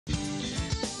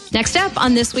Next up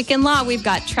on This Week in Law, we've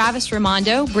got Travis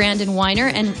Rimando, Brandon Weiner,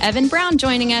 and Evan Brown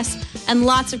joining us, and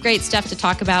lots of great stuff to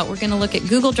talk about. We're going to look at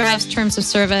Google Drive's terms of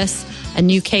service, a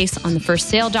new case on the first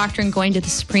sale doctrine going to the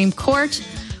Supreme Court.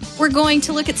 We're going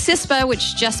to look at CISPA,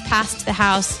 which just passed the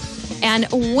House, and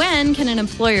when can an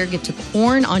employer get to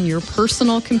porn on your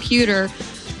personal computer?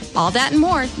 All that and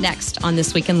more next on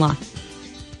This Week in Law.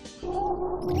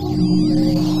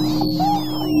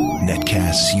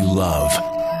 Netcasts you love.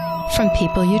 From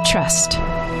people you trust.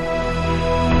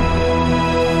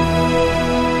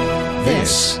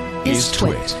 This is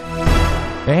TWiT.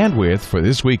 Bandwidth for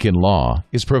This Week in Law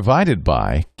is provided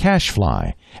by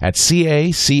Cachefly at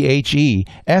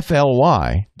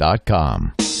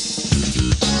CACHEFLY.com.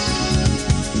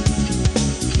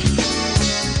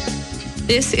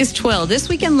 This is TWiL, This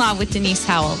Week in Law with Denise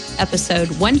Howell, episode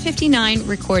 159,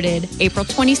 recorded April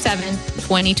 27,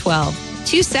 2012.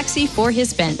 Too sexy for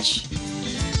his bench.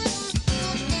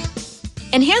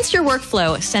 Enhance your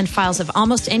workflow. Send files of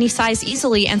almost any size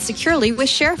easily and securely with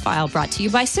ShareFile, brought to you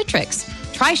by Citrix.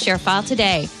 Try ShareFile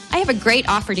today. I have a great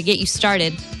offer to get you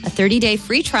started. A 30-day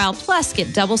free trial plus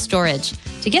get double storage.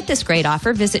 To get this great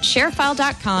offer, visit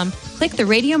sharefile.com, click the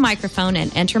radio microphone,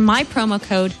 and enter my promo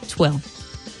code TWiL.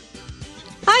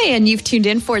 Hi, and you've tuned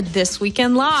in for This Week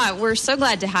in Law. We're so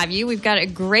glad to have you. We've got a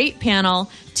great panel,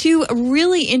 two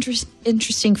really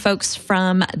interesting folks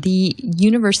from the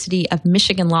University of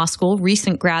Michigan Law School,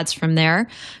 recent grads from there,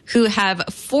 who have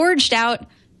forged out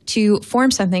to form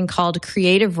something called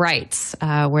Creative Rights,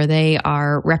 where they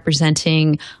are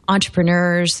representing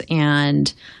entrepreneurs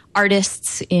and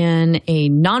artists in a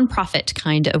nonprofit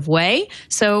kind of way.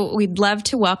 So we'd love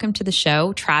to welcome to the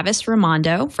show Travis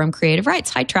Rimando from Creative Rights.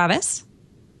 Hi, Travis.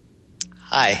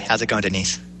 Hi, how's it going,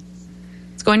 Denise?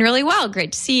 It's going really well.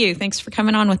 Great to see you. Thanks for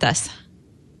coming on with us.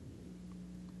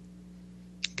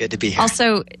 Good to be here.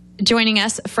 Also joining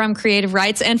us from Creative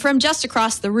Rights and from just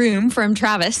across the room from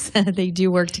Travis, they do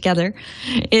work together,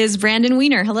 is Brandon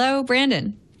Weiner. Hello,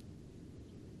 Brandon.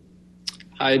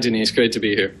 Hi, Denise. Great to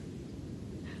be here.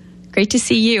 Great to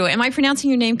see you. Am I pronouncing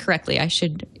your name correctly? I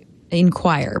should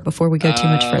inquire before we go too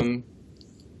much further.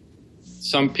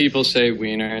 Some people say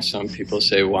Weiner, some people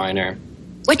say Weiner.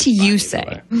 What do you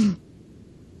say?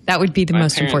 That would be the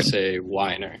most important. My parents say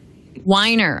Weiner.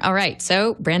 Weiner. All right.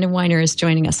 So Brandon Weiner is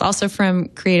joining us, also from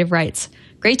Creative Rights.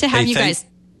 Great to have you guys.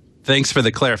 Thanks for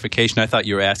the clarification. I thought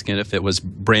you were asking if it was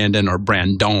Brandon or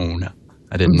Brandon.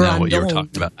 I didn't know what you were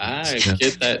talking about. I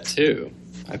get that too.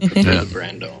 I prefer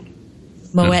Brandon.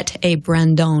 Moet et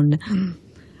Brandon.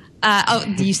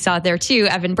 You saw there too.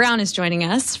 Evan Brown is joining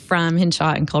us from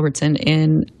Hinshaw and Culbertson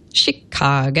in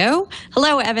Chicago.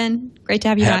 Hello, Evan. Great to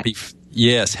have you back.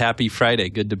 Yes, happy Friday.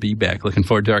 Good to be back. Looking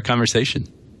forward to our conversation.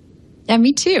 Yeah,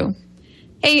 me too.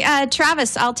 Hey,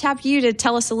 Travis, I'll tap you to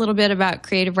tell us a little bit about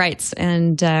Creative Rights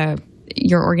and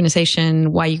your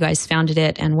organization, why you guys founded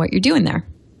it, and what you're doing there.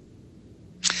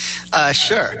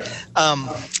 Sure.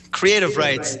 Creative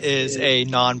Rights is a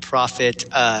nonprofit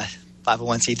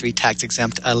 501c3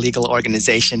 tax-exempt legal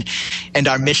organization, and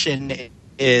our mission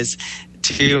is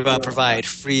to provide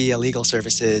free legal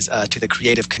services to the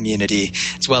creative community,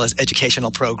 as well as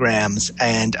educational programs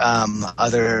and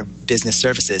other business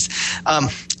services.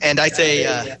 And I say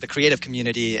the creative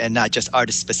community and not just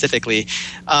artists specifically.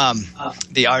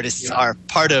 The artists are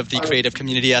part of the creative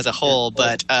community as a whole,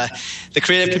 but the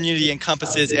creative community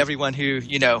encompasses everyone who,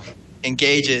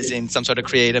 engages in some sort of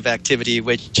creative activity,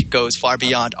 which goes far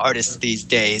beyond artists these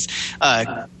days.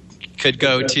 Could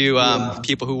go to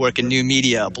people who work in new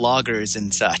media, bloggers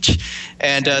and such.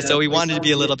 And so we wanted to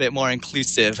be a little bit more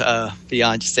inclusive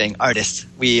beyond just saying artists.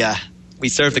 We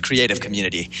serve the creative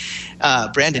community.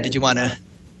 Brandon, did you want to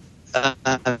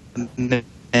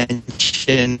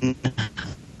mention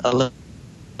a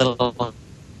little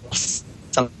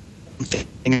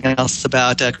something else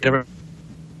about creative?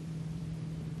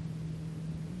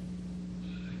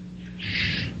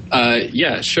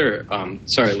 Yeah, sure.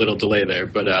 Sorry, a little delay there.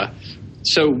 But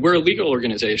so we're a legal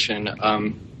organization,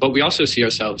 but we also see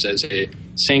ourselves as a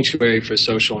sanctuary for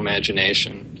social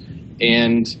imagination.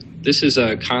 And this is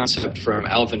a concept from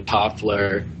Alvin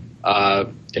Toffler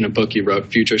in a book he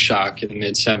wrote, Future Shock, in the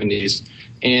mid-'70s.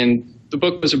 And the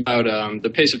book was about the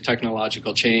pace of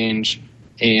technological change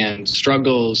and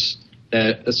struggles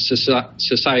that a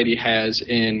society has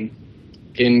in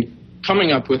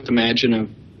coming up with imaginative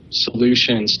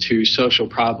solutions to social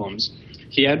problems.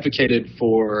 He advocated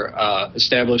for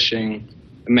establishing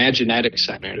Imaginetic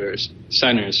centers,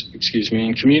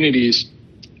 in communities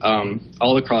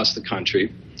all across the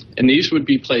country. And these would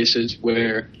be places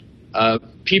where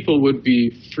people would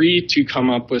be free to come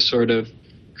up with sort of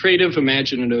creative,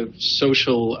 imaginative,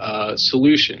 social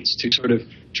solutions to sort of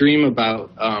dream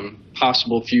about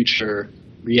possible future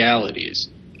realities.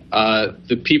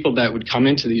 The people that would come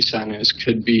into these centers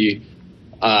could be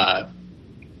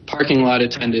parking lot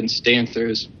attendants,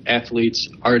 dancers, athletes,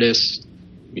 artists,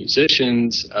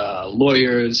 musicians,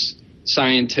 lawyers,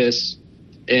 scientists,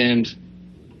 and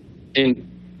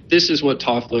this is what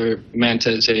Toffler meant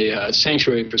as a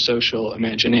sanctuary for social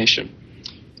imagination.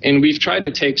 And we've tried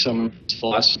to take some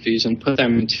philosophies and put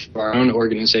them into our own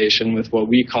organization with what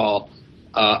we call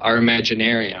our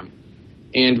Imaginarium.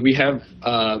 And we have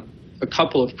a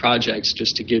couple of projects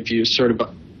just to give you sort of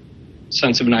a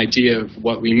sense of an idea of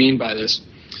what we mean by this.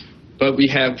 But we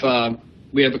have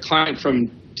a client from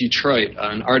Detroit,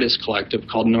 an artist collective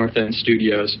called North End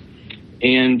Studios,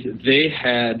 and they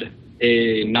had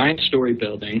a 9-story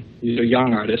building. These are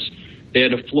young artists. They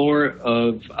had a floor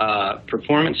of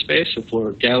performance space, a floor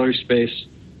of gallery space,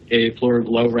 a floor of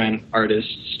low-rent artist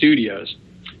studios.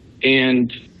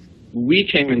 And we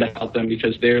came in to help them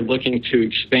because they're looking to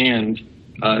expand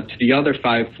to the other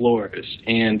 5 floors.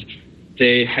 And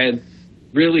they had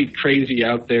really crazy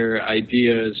out there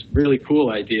ideas, really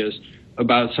cool ideas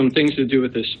about some things to do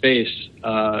with this space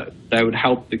that would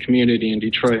help the community in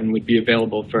Detroit and would be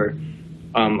available for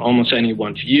almost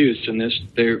anyone to use. And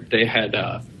they had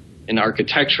an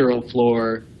architectural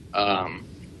floor,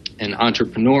 an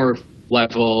entrepreneur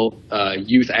level,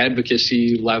 youth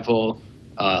advocacy level,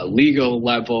 legal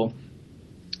level.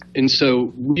 And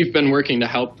so we've been working to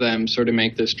help them sort of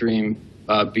make this dream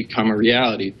become a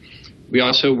reality. We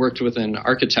also worked with an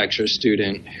architecture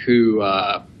student who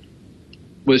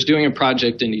was doing a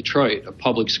project in Detroit, a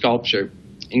public sculpture.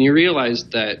 And you realize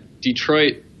that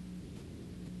Detroit,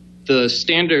 the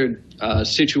standard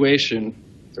situation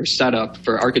or setup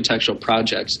for architectural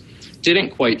projects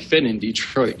didn't quite fit in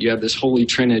Detroit. You have this holy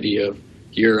trinity of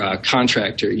your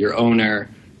contractor, your owner,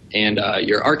 and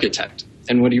your architect.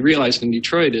 And what he realized in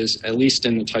Detroit is, at least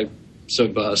in the types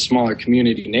of smaller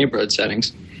community neighborhood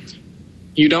settings,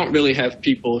 you don't really have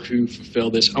people who fulfill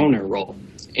this owner role.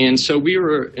 And so we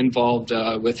were involved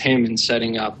with him in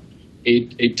setting up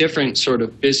a different sort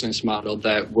of business model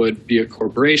that would be a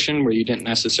corporation where you didn't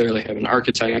necessarily have an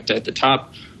architect at the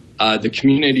top. The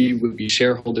community would be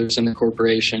shareholders in the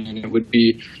corporation, and it would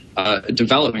be a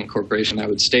development corporation that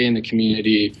would stay in the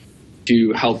community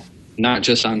to help not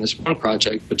just on this one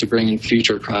project, but to bring in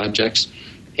future projects.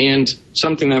 And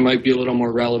something that might be a little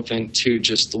more relevant to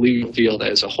just the legal field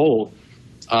as a whole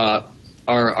are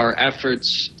our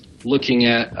efforts looking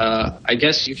at, I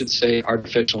guess you could say,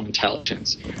 artificial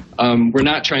intelligence. We're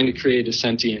not trying to create a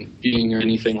sentient being or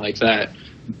anything like that,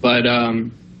 but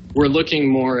we're looking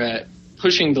more at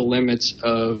pushing the limits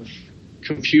of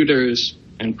computers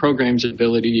and programs'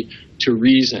 ability to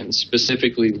reason,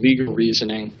 specifically legal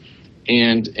reasoning.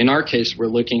 And in our case, we're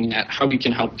looking at how we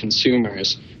can help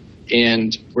consumers.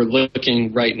 And we're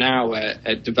looking right now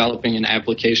at developing an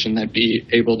application that'd be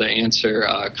able to answer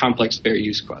complex fair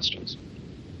use questions.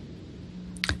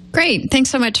 Great. Thanks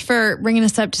so much for bringing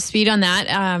us up to speed on that.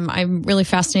 I'm really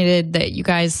fascinated that you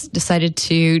guys decided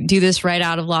to do this right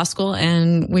out of law school,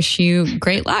 and wish you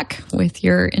great luck with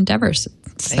your endeavors.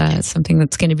 It's something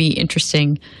that's going to be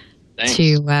interesting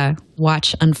to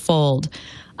watch unfold.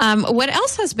 What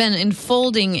else has been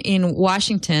unfolding in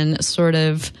Washington, sort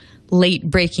of late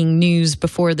breaking news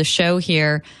before the show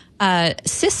here?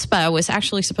 CISPA was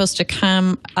actually supposed to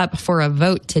come up for a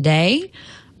vote today,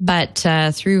 but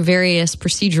through various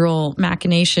procedural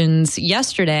machinations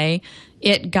yesterday,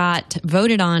 it got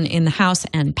voted on in the House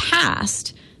and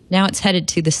passed. Now it's headed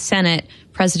to the Senate.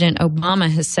 President Obama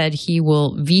has said he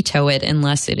will veto it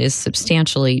unless it is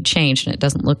substantially changed, and it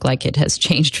doesn't look like it has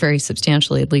changed very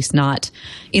substantially, at least not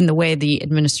in the way the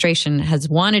administration has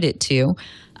wanted it to.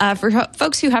 For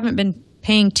folks who haven't been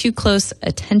paying too close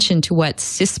attention to what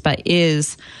CISPA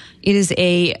is, it is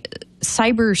a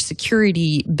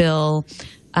cybersecurity bill,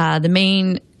 the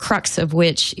main crux of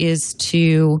which is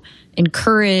to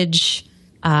encourage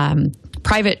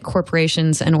private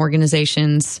corporations and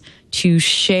organizations to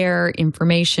share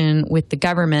information with the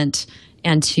government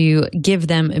and to give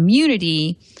them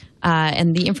immunity.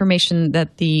 And the information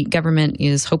that the government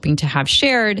is hoping to have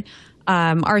shared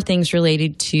are things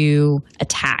related to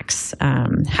attacks,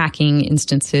 hacking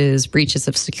instances, breaches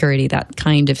of security, that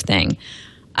kind of thing.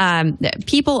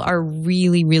 People are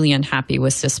really, really unhappy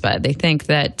with CISPA. They think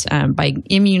that by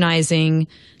immunizing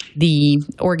the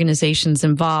organizations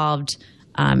involved,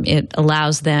 it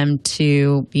allows them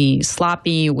to be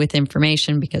sloppy with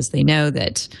information because they know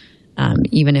that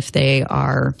even if they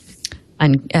are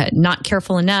not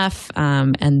careful enough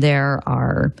and there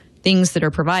are things that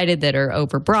are provided that are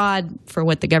overbroad for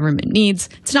what the government needs,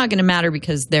 it's not going to matter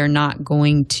because they're not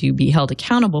going to be held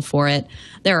accountable for it.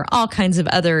 There are all kinds of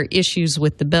other issues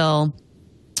with the bill,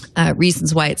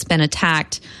 reasons why it's been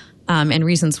attacked, and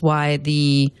reasons why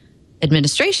the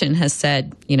administration has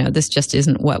said, this just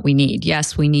isn't what we need.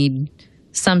 Yes, we need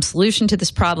some solution to this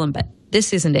problem, but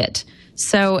this isn't it.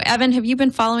 So, Evan, have you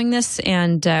been following this,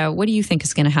 and what do you think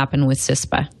is going to happen with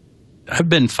CISPA? I've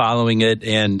been following it,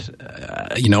 and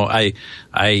I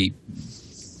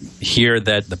hear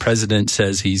that the president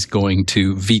says he's going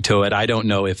to veto it. I don't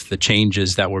know if the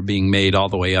changes that were being made all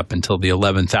the way up until the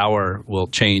 11th hour will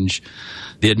change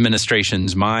the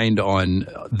administration's mind on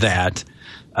that.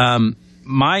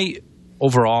 My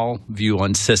overall view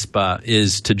on CISPA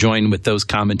is to join with those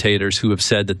commentators who have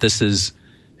said that this is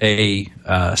a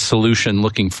solution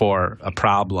looking for a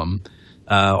problem.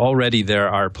 Already there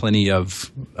are plenty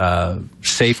of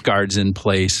safeguards in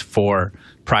place for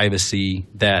privacy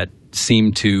that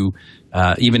seem to,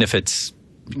 even if it's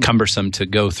cumbersome to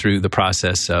go through the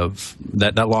process of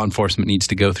that law enforcement needs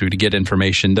to go through to get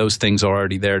information, those things are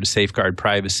already there to safeguard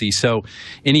privacy. So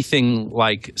anything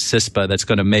like CISPA that's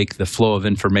going to make the flow of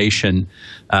information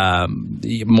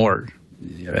more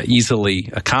easily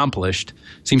accomplished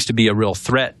seems to be a real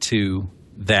threat to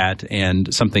that,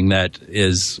 and something that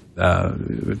is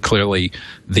clearly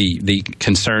the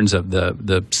concerns of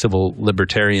the civil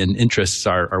libertarian interests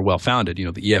are well founded.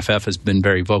 The EFF has been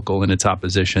very vocal in its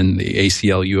opposition, the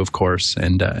ACLU, of course,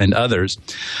 and others.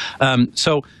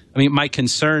 So, my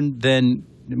concern then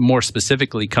more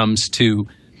specifically comes to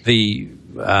the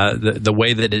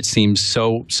way that it seems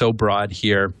so broad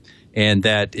here, and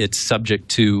that it's subject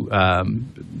to,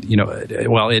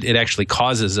 it actually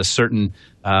causes a certain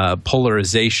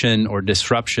polarization or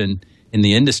disruption in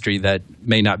the industry that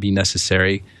may not be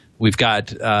necessary. We've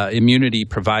got immunity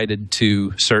provided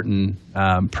to certain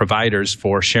providers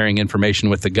for sharing information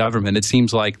with the government. It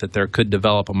seems like that there could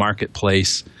develop a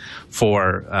marketplace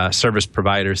for service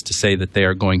providers to say that they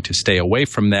are going to stay away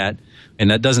from that,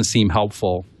 and that doesn't seem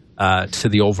helpful to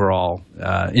the overall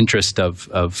interest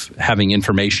of having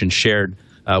information shared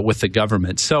with the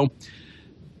government. So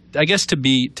I guess to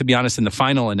be honest, in the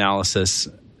final analysis,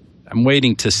 I'm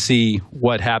waiting to see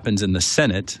what happens in the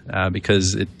Senate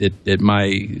because the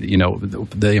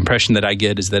impression that I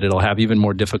get is that it'll have even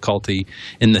more difficulty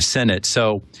in the Senate.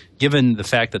 So given the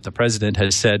fact that the president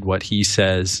has said what he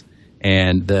says,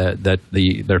 and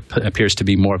there appears to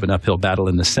be more of an uphill battle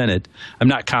in the Senate, I'm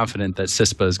not confident that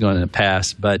CISPA is going to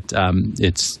pass, but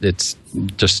it's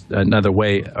just another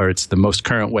way, or it's the most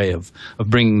current way of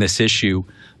bringing this issue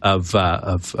of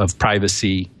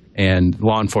privacy and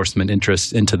law enforcement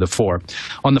interests into the fore.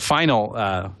 On the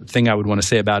final thing I would want to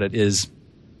say about it is,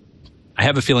 I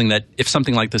have a feeling that if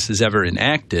something like this is ever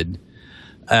enacted,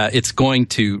 it's going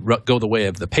to go the way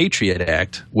of the Patriot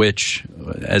Act, which,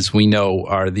 as we know,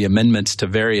 are the amendments to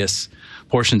various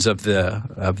portions of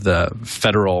the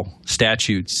federal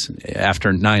statutes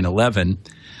after 9/11.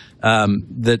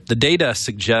 The data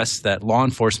suggests that law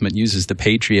enforcement uses the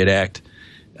Patriot Act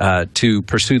to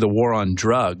pursue the war on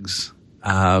drugs.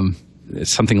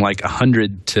 It's something like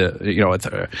 100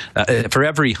 to for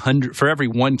every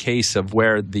one case of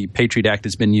where the Patriot Act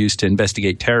has been used to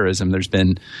investigate terrorism, there's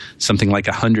been something like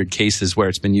 100 cases where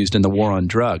it's been used in the war on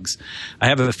drugs. I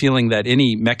have a feeling that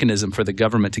any mechanism for the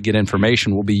government to get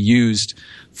information will be used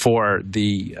for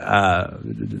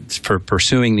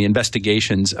pursuing the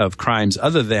investigations of crimes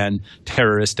other than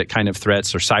terroristic kind of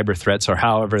threats or cyber threats, or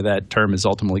however that term is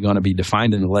ultimately going to be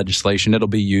defined in the legislation. It'll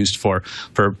be used for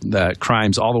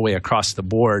crimes all the way across the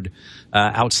board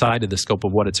outside of the scope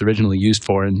of what it's originally used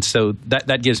for. And so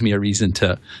that gives me a reason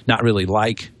to not really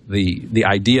like the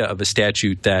idea of a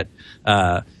statute that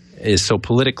is so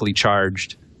politically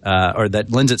charged or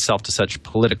that lends itself to such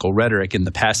political rhetoric in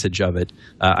the passage of it.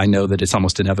 I know that it's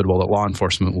almost inevitable that law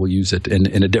enforcement will use it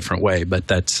in a different way, but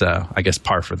that's, I guess,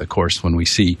 par for the course when we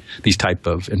see these type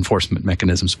of enforcement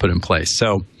mechanisms put in place.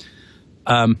 So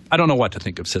I don't know what to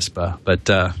think of CISPA, but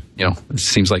it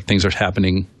seems like things are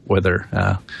happening whether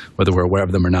we're aware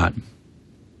of them or not.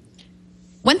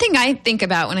 One thing I think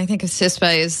about when I think of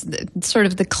CISPA is sort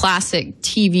of the classic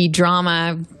TV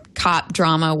drama, cop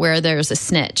drama, where there's a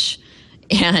snitch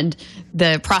and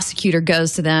the prosecutor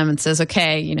goes to them and says,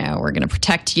 okay, we're going to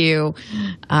protect you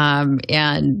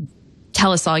and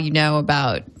tell us all you know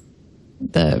about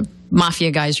the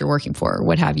mafia guys you're working for, or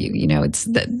what have you. It's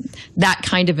that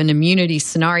kind of an immunity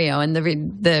scenario. And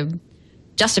the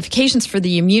justifications for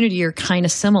the immunity are kind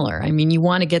of similar. I mean, you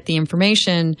want to get the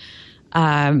information,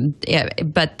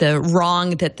 but the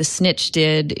wrong that the snitch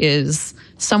did is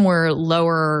somewhere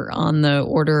lower on the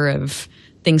order of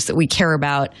things that we care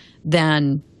about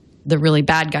than the really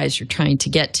bad guys you're trying to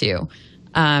get to.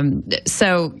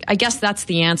 So I guess that's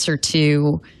the answer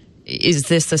to, is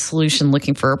this a solution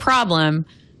looking for a problem?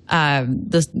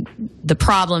 The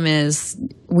problem is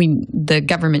the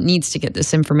government needs to get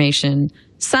this information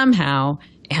somehow,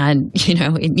 and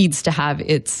it needs to have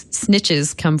its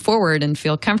snitches come forward and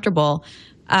feel comfortable.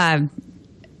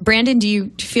 Brandon, do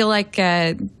you feel like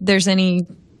there's any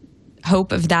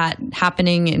hope of that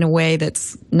happening in a way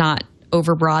that's not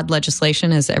overbroad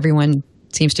legislation, as everyone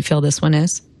seems to feel this one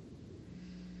is?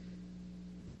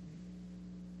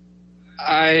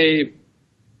 I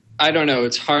don't know.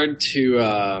 It's hard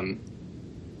to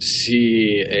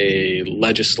see a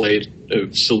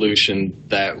legislative solution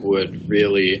that would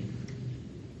really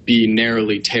be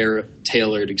narrowly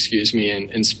tailored,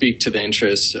 and speak to the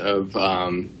interests of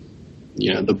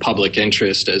the public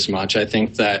interest as much. I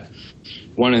think that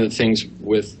one of the things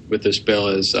with this bill,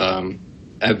 as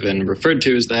Evan referred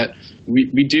to, is that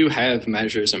we do have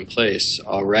measures in place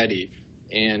already,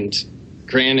 and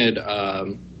granted,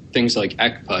 things like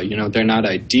ECPA, they're not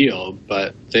ideal,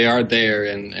 but they are there,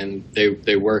 and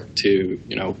they work to,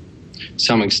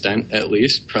 some extent, at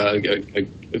least, a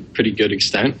pretty good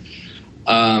extent.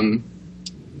 I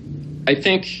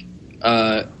think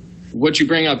what you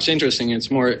bring up is interesting.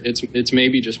 It's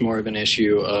maybe just more of an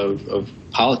issue of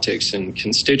politics and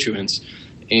constituents.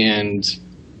 And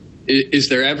is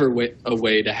there ever a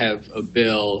way to have a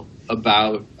bill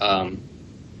about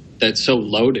that's so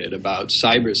loaded about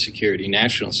cybersecurity,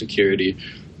 national security,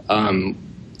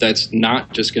 that's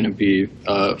not just going to be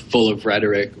full of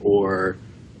rhetoric or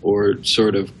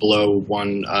sort of blow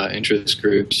one interest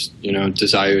group's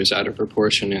desires out of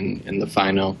proportion in the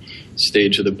final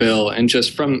stage of the bill? And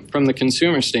just from the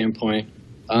consumer standpoint,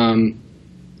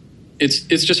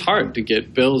 it's just hard to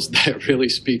get bills that really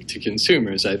speak to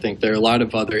consumers. I think there are a lot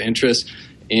of other interests,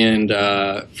 and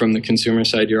from the consumer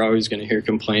side, you're always going to hear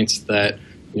complaints that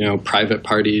private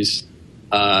parties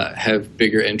have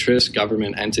bigger interests,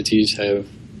 government entities have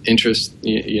interests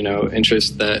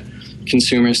that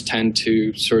consumers tend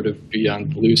to sort of be on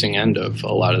the losing end of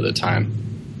a lot of the time.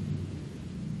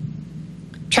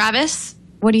 Travis,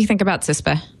 what do you think about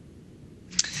CISPA?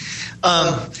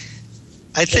 I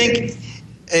think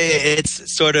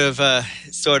it's sort of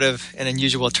an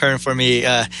unusual term for me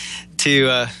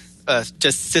to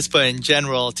just CISPA in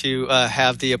general to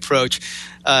have the approach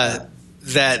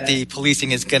that the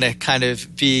policing is going to kind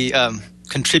of be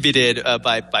contributed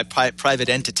by private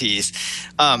entities.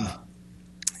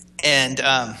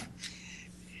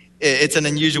 It's an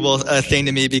unusual thing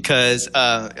to me because,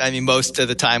 most of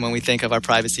the time when we think of our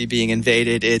privacy being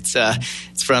invaded, it's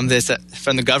from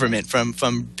the government,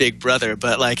 from Big Brother.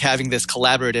 But like having this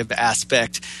collaborative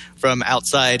aspect from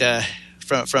outside,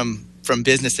 from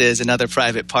businesses and other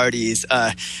private parties,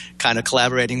 kind of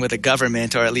collaborating with the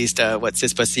government, or at least what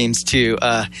CISPA seems to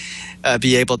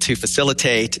be able to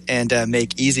facilitate and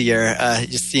make easier,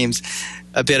 just seems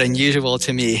a bit unusual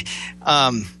to me.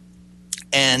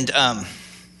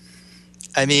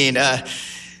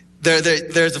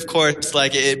 There's of course,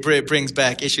 like, it brings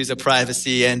back issues of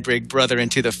privacy and Big Brother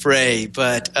into the fray,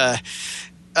 but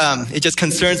it just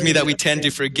concerns me that we tend to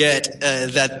forget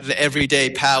that the everyday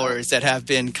powers that have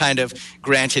been kind of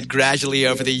granted gradually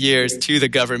over the years to the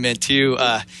government to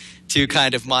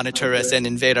kind of monitor us and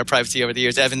invade our privacy over the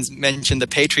years. Evans mentioned the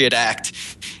Patriot Act,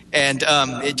 and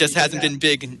it just hasn't been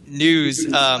big news,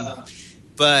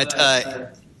 but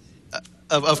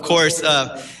of course,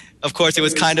 it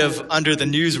was kind of under the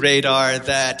news radar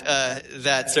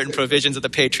that certain provisions of the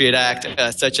Patriot Act,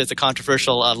 such as the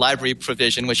controversial library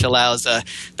provision, which allows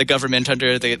the government,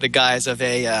 under the guise of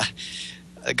a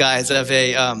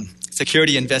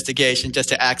security investigation, just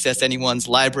to access anyone's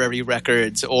library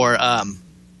records or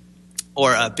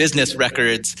business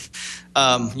records,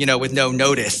 with no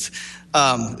notice.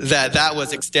 That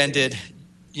was extended,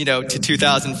 to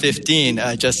 2015,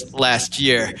 just last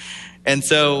year. And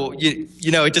so,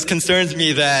 it just concerns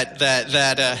me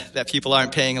that people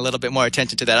aren't paying a little bit more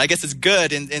attention to that. I guess it's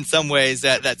good in some ways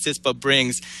that CISPA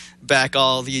brings back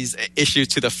all these issues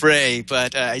to the fray,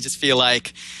 but I just feel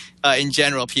like, in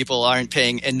general, people aren't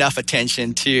paying enough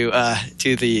attention to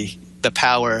the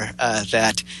power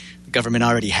that the government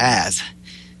already has.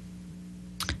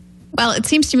 Well, it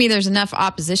seems to me there's enough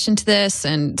opposition to this,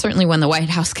 and certainly when the White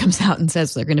House comes out and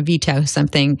says they're going to veto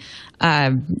something,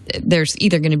 there's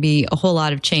either going to be a whole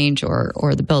lot of change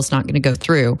or the bill's not going to go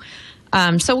through.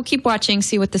 So we'll keep watching,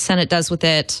 see what the Senate does with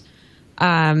it,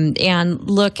 and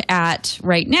look at,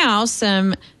 right now,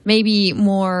 some maybe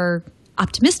more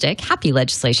optimistic, happy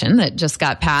legislation that just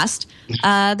got passed,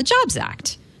 the Jobs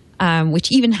Act.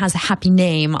 which even has a happy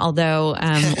name, although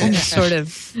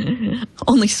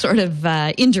only sort of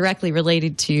indirectly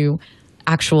related to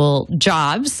actual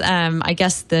jobs. I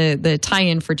guess the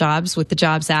tie-in for jobs with the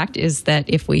Jobs Act is that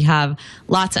if we have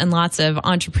lots and lots of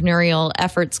entrepreneurial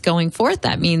efforts going forth,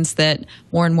 that means that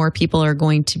more and more people are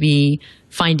going to be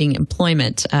finding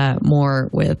employment more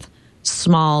with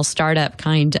small startup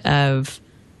kind of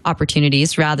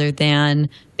opportunities rather than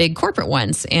big corporate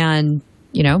ones. And,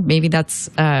 maybe that's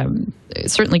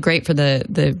certainly great for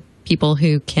the people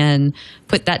who can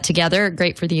put that together,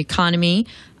 great for the economy.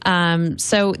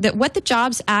 So that what the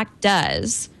Jobs Act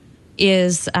does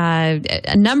is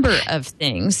a number of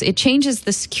things. It changes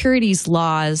the securities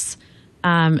laws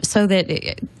so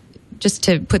that, just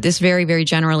to put this very, very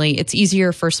generally, it's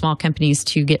easier for small companies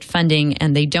to get funding,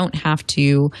 and they don't have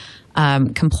to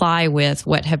comply with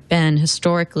what have been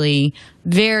historically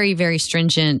very, very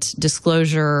stringent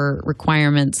disclosure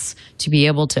requirements to be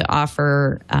able to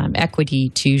offer equity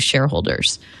to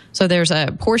shareholders. So there's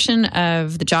a portion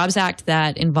of the Jobs Act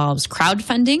that involves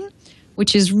crowdfunding,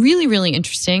 which is really, really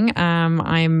interesting.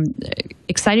 I'm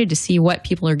excited to see what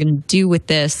people are going to do with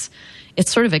this. It's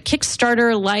sort of a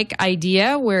Kickstarter-like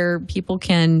idea where people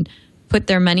can put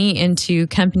their money into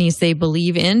companies they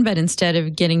believe in, but instead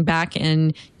of getting back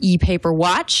an e-paper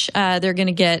watch, they're going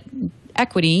to get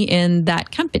equity in that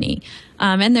company.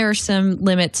 And there are some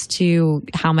limits to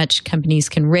how much companies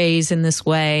can raise in this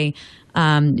way.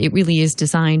 It really is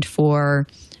designed for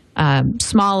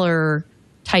smaller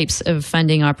types of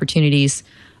funding opportunities.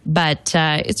 But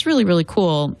it's really, really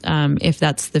cool if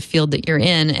that's the field that you're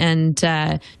in. And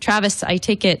Travis, I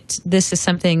take it this is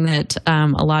something that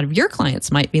a lot of your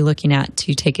clients might be looking at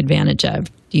to take advantage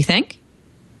of. Do you think?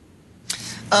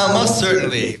 Most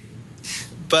certainly.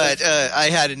 But I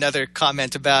had another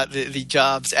comment about the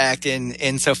Jobs Act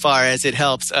insofar as it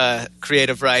helps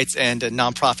creative rights and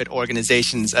nonprofit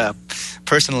organizations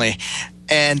personally.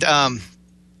 And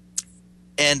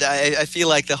I feel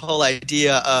like the whole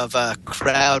idea of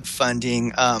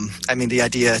crowdfunding, the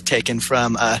idea taken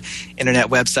from internet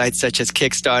websites such as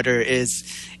Kickstarter is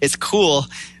cool,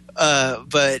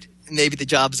 but maybe the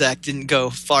Jobs Act didn't go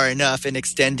far enough in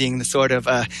extending the sort of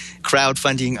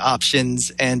crowdfunding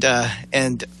options and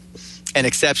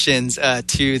exceptions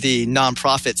to the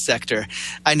nonprofit sector.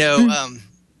 I know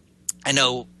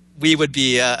we would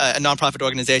be a nonprofit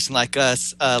organization like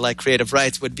us, like Creative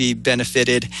Rights, would be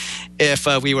benefited if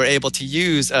we were able to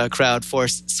use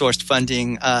crowd-sourced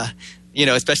funding.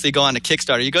 Especially go on to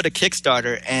Kickstarter. You go to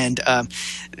Kickstarter, and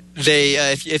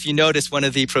if you notice, one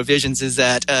of the provisions is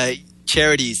that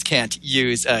charities can't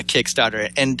use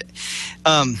Kickstarter, and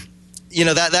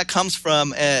that comes from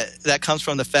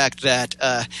the fact that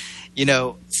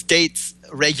states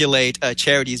regulate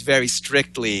charities very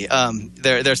strictly.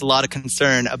 There's a lot of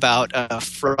concern about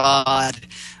fraud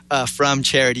from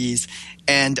charities,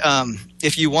 and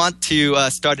if you want to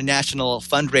start a national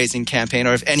fundraising campaign,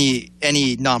 or if any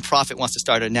nonprofit wants to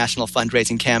start a national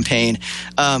fundraising campaign,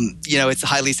 it's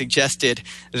highly suggested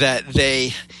that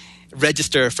they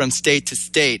register from state to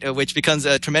state, which becomes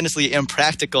tremendously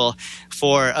impractical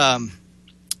for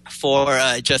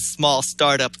just small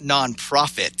startup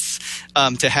nonprofits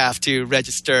to have to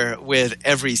register with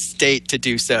every state to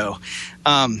do so.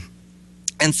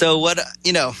 And so while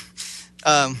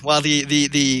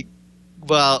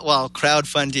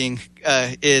crowdfunding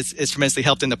is tremendously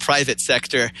helped in the private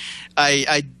sector,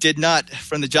 I did not,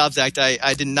 from the Jobs Act,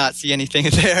 I did not see anything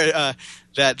there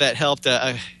that helped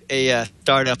a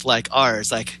startup like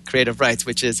ours, like Creative Rights,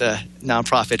 which is a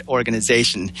nonprofit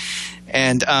organization.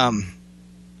 And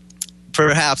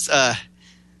perhaps,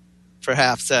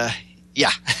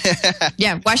 yeah.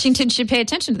 Yeah, Washington should pay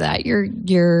attention to that.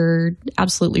 You're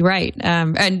absolutely right.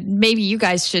 And maybe you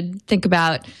guys should think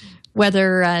about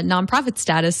whether nonprofit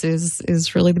status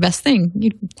is really the best thing.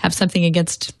 You have something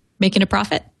against making a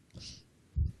profit?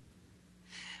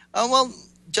 Well,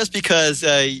 just because,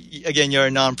 again, you're a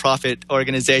nonprofit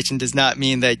organization does not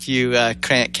mean that you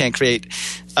can't create,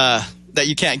 that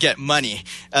you can't get money.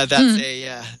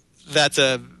 That's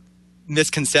a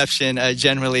misconception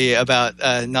generally about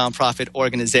nonprofit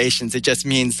organizations. It just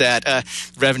means that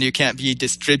revenue can't be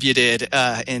distributed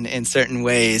in certain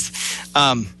ways.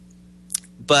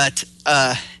 But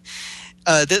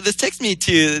this takes me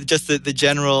to just the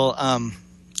general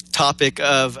topic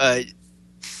of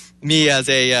me as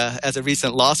a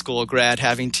recent law school grad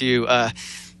having to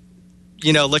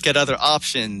look at other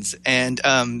options and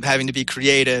having to be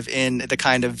creative in the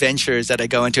kind of ventures that I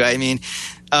go into. I mean,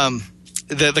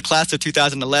 the class of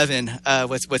 2011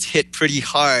 was hit pretty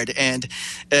hard, and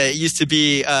it used to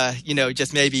be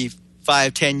just maybe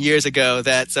 5-10 years ago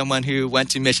that someone who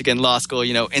went to Michigan Law School,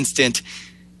 instant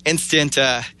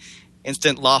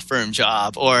law firm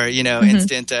job, or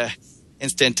instant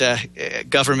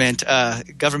government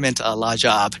law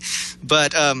job.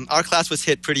 But our class was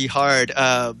hit pretty hard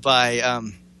by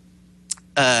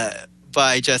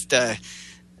just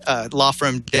law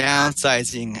firm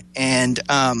downsizing, and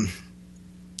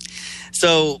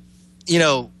so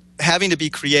having to be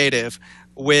creative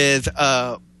with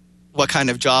what kind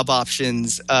of job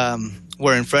options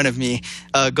were in front of me,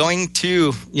 going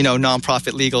to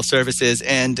nonprofit legal services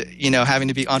and having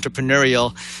to be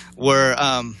entrepreneurial were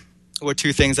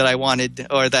two things that I wanted,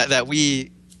 or that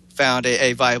we found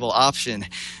a viable option.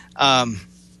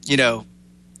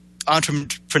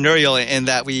 Entrepreneurial in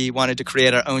that we wanted to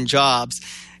create our own jobs,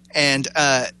 and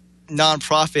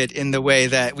nonprofit in the way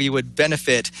that we would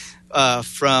benefit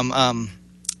from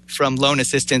loan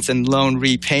assistance and loan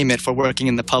repayment for working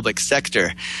in the public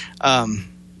sector.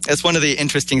 That's one of the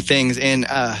interesting things in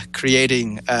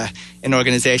creating an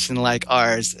organization like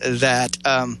ours that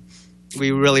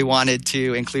we really wanted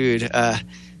to include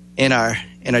in our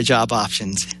job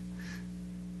options.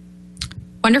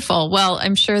 Wonderful. Well,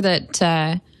 I'm sure that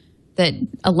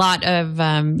a lot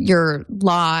of your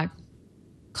law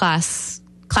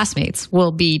classmates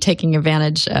will be taking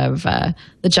advantage of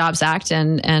the Jobs Act,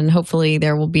 and hopefully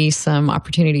there will be some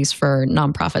opportunities for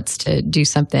nonprofits to do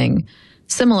something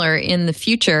similar in the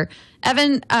future.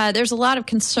 Evan, there's a lot of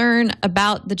concern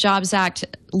about the Jobs Act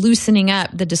loosening up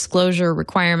the disclosure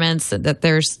requirements, that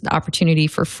there's the opportunity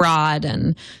for fraud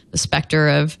and the specter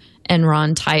of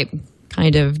Enron type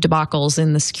kind of debacles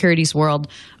in the securities world.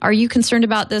 Are you concerned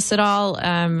about this at all?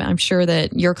 I'm sure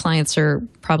that your clients are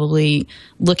probably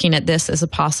looking at this as a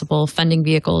possible funding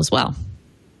vehicle as well.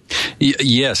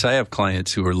 Yes, I have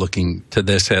clients who are looking to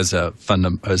this as a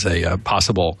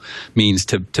possible means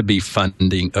to be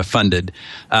funded.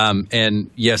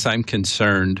 And yes, I'm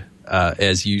concerned,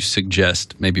 as you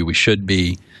suggest, maybe we should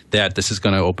be, that this is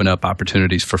going to open up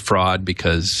opportunities for fraud,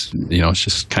 because it's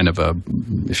just kind of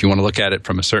if you want to look at it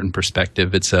from a certain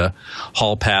perspective, it's a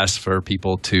hall pass for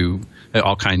people to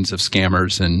all kinds of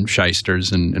scammers and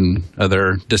shysters and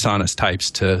other dishonest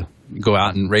types to go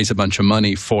out and raise a bunch of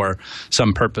money for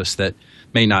some purpose that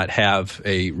may not have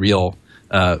a real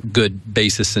good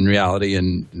basis in reality,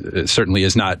 and certainly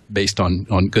is not based on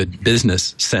good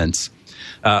business sense.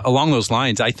 Along those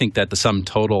lines, I think that the sum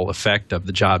total effect of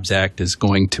the Jobs Act is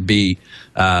going to be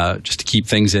just to keep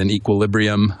things in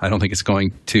equilibrium. I don't think it's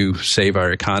going to save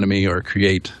our economy or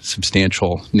create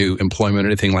substantial new employment or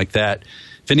anything like that.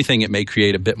 If anything, it may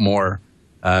create a bit more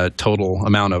total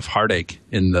amount of heartache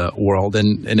in the world.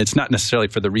 And it's not necessarily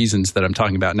for the reasons that I'm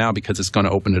talking about now, because it's going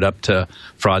to open it up to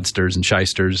fraudsters and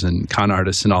shysters and con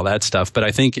artists and all that stuff. But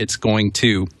I think it's going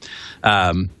to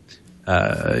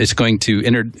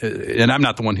and I'm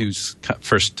not the one who's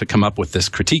first to come up with this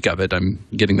critique of it. I'm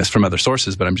getting this from other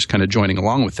sources, but I'm just kind of joining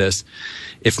along with this.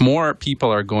 If more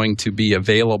people are going to be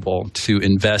available to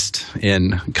invest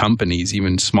in companies,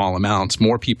 even small amounts,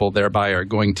 more people thereby are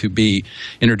going to be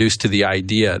introduced to the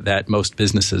idea that most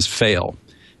businesses fail.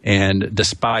 And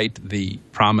despite the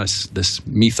promise, this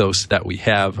mythos that we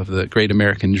have of the great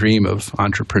American dream of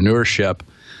entrepreneurship,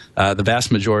 the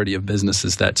vast majority of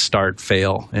businesses that start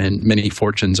fail, and many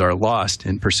fortunes are lost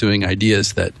in pursuing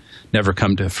ideas that never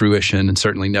come to fruition and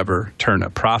certainly never turn a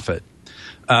profit.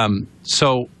 What's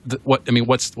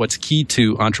key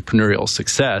to entrepreneurial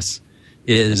success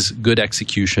is good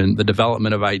execution, the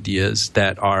development of ideas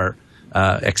that are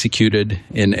executed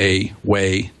in a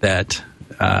way that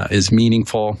is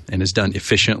meaningful and is done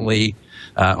efficiently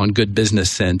on good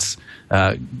business sense.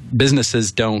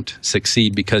 Businesses don't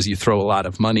succeed because you throw a lot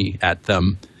of money at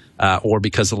them or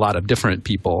because a lot of different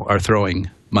people are throwing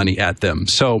money at them.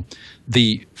 So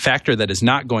the factor that is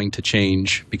not going to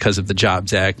change because of the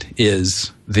Jobs Act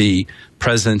is the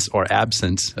presence or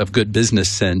absence of good business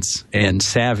sense and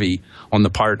savvy on the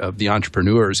part of the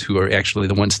entrepreneurs who are actually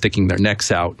the ones sticking their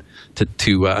necks out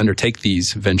to undertake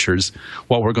these ventures.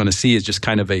 What we're going to see is just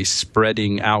kind of a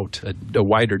spreading out, a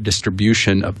wider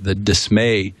distribution of the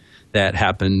dismay that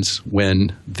happens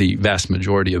when the vast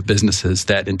majority of businesses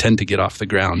that intend to get off the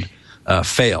ground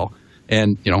fail.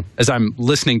 And, as I'm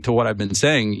listening to what I've been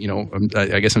saying,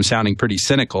 I guess I'm sounding pretty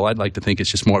cynical. I'd like to think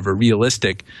it's just more of a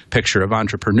realistic picture of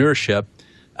entrepreneurship,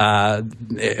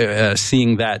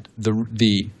 seeing that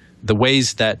the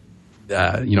ways that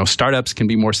startups can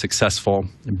be more successful,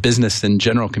 business in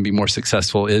general can be more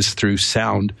successful, is through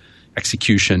sound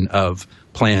execution of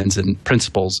plans and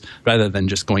principles rather than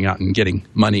just going out and getting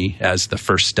money as the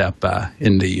first step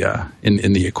in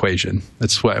the equation.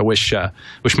 That's why I wish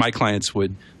my clients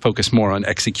would focus more on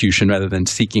execution rather than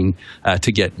seeking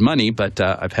to get money. But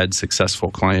I've had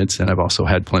successful clients, and I've also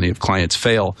had plenty of clients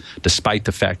fail, despite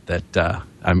the fact that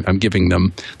I'm giving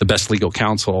them the best legal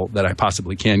counsel that I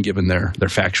possibly can, given their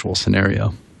factual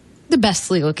scenario. The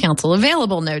best legal counsel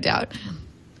available, no doubt.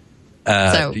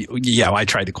 Yeah, I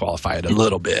tried to qualify it a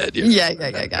little bit. You know.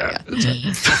 Yeah.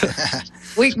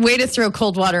 Way to throw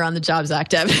cold water on the Jobs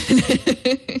Act, Evan.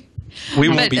 We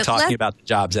won't be talking about the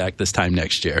Jobs Act this time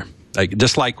next year.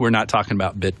 Just like we're not talking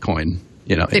about Bitcoin,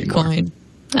 Bitcoin. Anymore.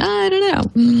 I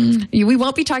don't know. We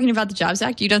won't be talking about the Jobs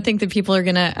Act. You don't think that people are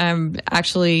going to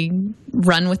actually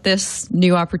run with this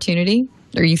new opportunity?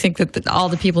 Or you think that all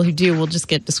the people who do will just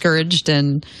get discouraged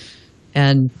and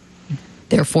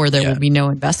therefore there will be no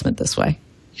investment this way?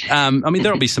 There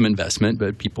will be some investment,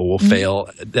 but people will fail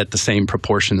at the same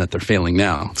proportion that they're failing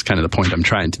now. It's kind of the point I'm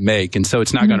trying to make. And so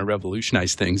it's not going to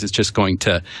revolutionize things. It's just going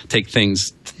to take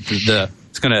things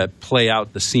it's going to play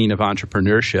out the scene of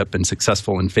entrepreneurship and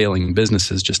successful and failing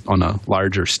businesses just on a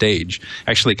larger stage,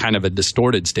 actually kind of a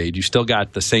distorted stage. You still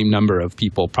got the same number of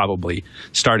people probably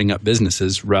starting up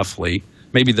businesses, roughly.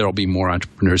 Maybe there will be more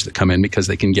entrepreneurs that come in because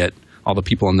they can get all the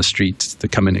people on the streets to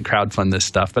come in and crowdfund this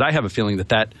stuff. But I have a feeling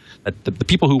that the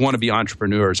people who want to be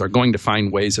entrepreneurs are going to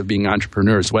find ways of being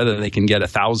entrepreneurs, whether they can get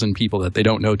 1,000 people that they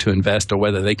don't know to invest or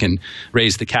whether they can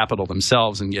raise the capital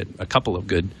themselves and get a couple of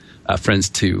good friends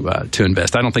to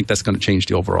invest. I don't think that's going to change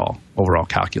the overall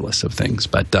calculus of things.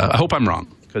 But I hope I'm wrong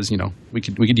because, we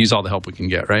could use all the help we can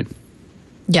get, right?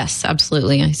 Yes,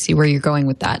 absolutely. I see where you're going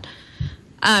with that.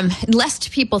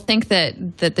 Lest people think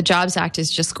that the Jobs Act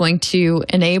is just going to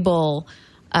enable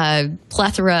a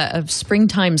plethora of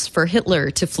Springtimes for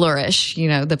Hitler to flourish,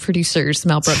 the producer's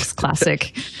Mel Brooks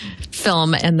classic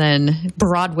film and then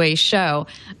Broadway show.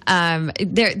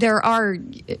 There are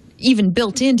even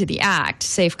built into the act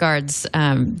safeguards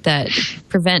that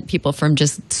prevent people from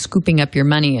just scooping up your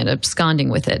money and absconding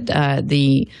with it.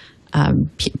 The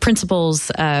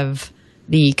principals of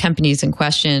the companies in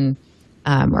question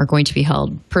are going to be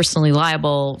held personally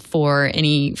liable for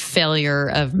any failure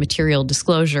of material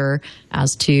disclosure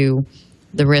as to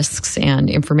the risks and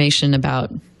information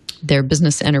about their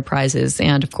business enterprises.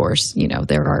 And of course,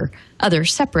 there are other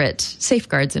separate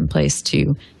safeguards in place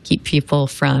to keep people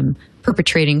from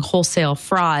perpetrating wholesale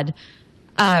fraud.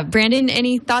 Brandon,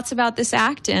 any thoughts about this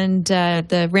act and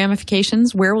the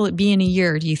ramifications? Where will it be in a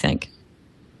year, do you think?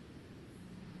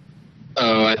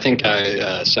 Oh, I think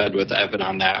I side with Evan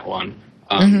on that one.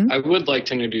 I would like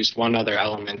to introduce one other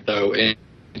element, though,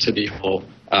 into the whole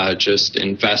just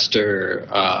investor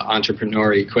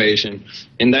entrepreneur equation,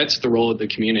 and that's the role of the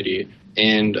community.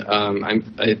 And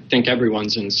I think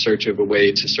everyone's in search of a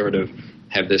way to sort of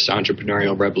have this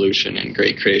entrepreneurial revolution and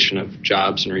great creation of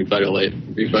jobs and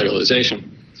revitalization.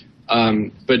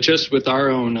 But just with our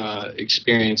own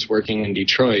experience working in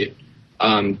Detroit,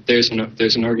 there's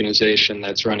an organization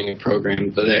that's running a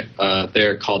program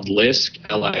they're called LISC,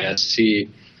 L-I-S-C.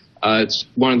 It's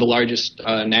one of the largest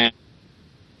national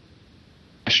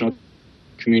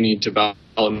community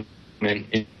development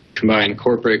in combine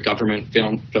corporate, government,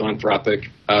 philanthropic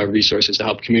resources to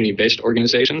help community-based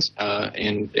organizations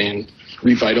and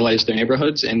revitalize their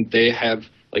neighborhoods. And they have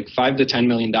like $5 to $10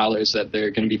 million that they're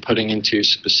going to be putting into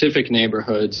specific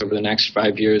neighborhoods over the next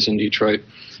 5 years in Detroit,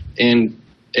 and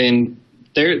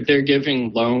they're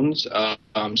giving loans,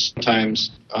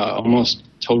 sometimes almost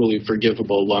totally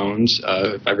forgivable loans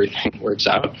if everything works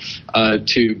out,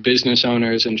 to business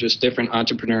owners and just different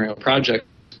entrepreneurial projects.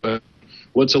 But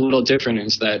what's a little different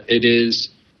is that it is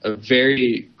a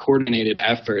very coordinated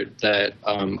effort that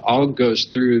all goes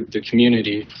through the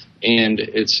community, and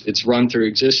it's run through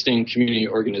existing community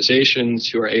organizations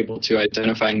who are able to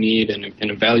identify need and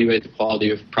evaluate the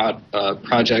quality of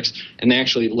projects, and they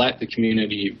actually let the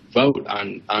community vote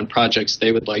on projects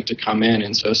they would like to come in.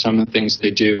 And so some of the things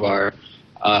they do are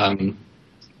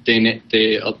they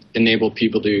enable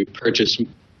people to purchase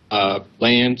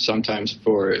land, sometimes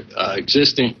for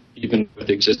existing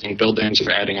buildings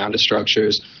or adding onto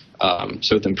structures.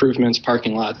 So with improvements,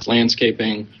 parking lots,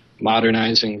 landscaping,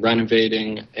 modernizing,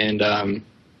 renovating, and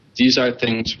these are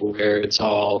things where it's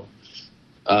all,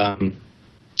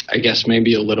 I guess,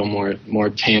 maybe a little more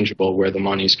tangible, where the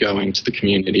money's going to the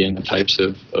community and the types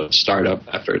of startup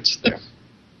efforts there.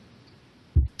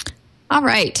 All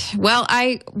right. Well,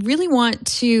 I really want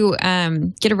to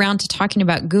get around to talking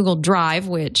about Google Drive,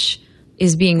 which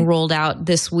is being rolled out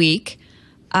this week.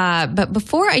 But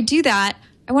before I do that,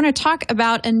 I want to talk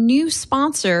about a new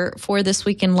sponsor for This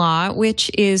Week in Law, which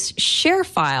is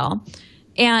ShareFile.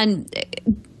 And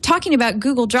talking about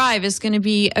Google Drive is going to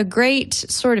be a great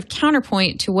sort of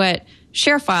counterpoint to what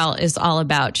ShareFile is all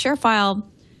about. ShareFile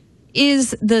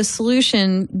is the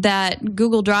solution that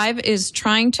Google Drive is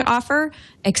trying to offer,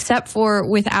 except for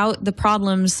without the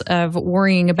problems of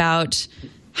worrying about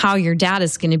how your data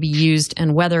is going to be used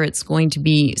and whether it's going to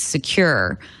be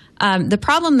secure. The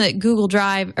problem that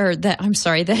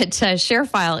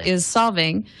ShareFile is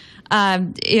solving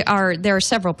there are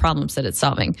several problems that it's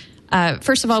solving.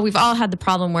 First of all, we've all had the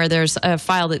problem where there's a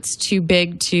file that's too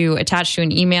big to attach to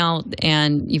an email,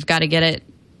 and you've got to get it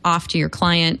off to your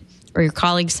client or your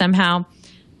colleague somehow.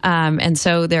 And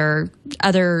so there are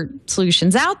other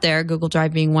solutions out there, Google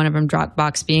Drive being one of them,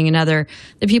 Dropbox being another,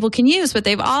 that people can use, but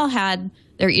they've all had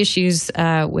their issues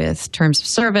with terms of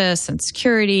service and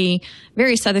security,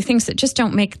 various other things that just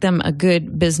don't make them a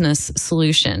good business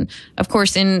solution. Of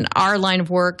course, in our line of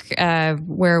work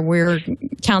where we're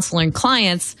counseling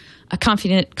clients,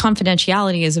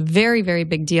 confidentiality is a very, very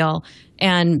big deal,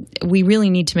 and we really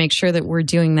need to make sure that we're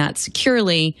doing that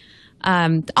securely.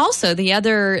 Also, the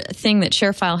other thing that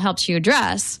ShareFile helps you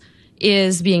address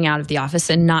is being out of the office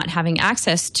and not having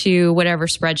access to whatever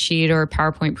spreadsheet or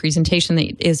PowerPoint presentation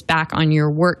that is back on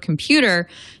your work computer.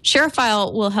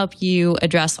 ShareFile will help you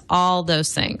address all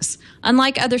those things.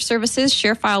 Unlike other services,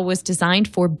 ShareFile was designed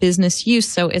for business use,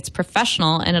 so it's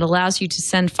professional and it allows you to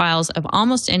send files of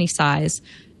almost any size,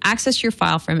 access your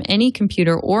file from any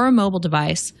computer or a mobile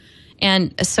device,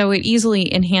 and so it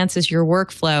easily enhances your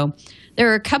workflow.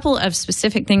 There are a couple of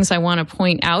specific things I want to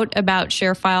point out about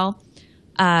ShareFile.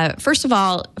 First of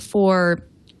all, for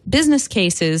business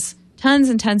cases, tons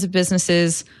and tons of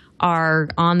businesses are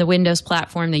on the Windows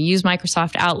platform. They use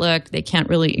Microsoft Outlook. They can't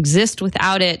really exist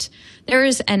without it. There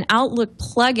is an Outlook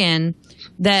plugin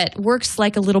that works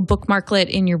like a little bookmarklet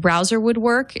in your browser would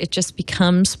work. It just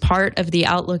becomes part of the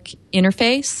Outlook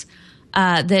interface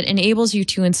that enables you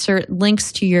to insert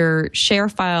links to your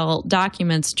ShareFile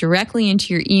documents directly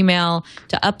into your email,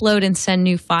 to upload and send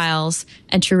new files,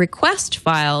 and to request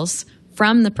files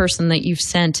from the person that you've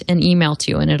sent an email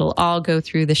to, and it'll all go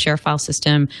through the ShareFile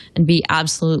system and be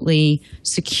absolutely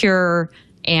secure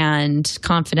and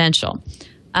confidential.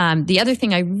 The other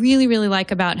thing I really, really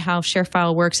like about how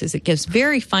ShareFile works is it gives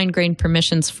very fine-grained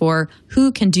permissions for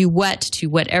who can do what to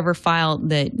whatever file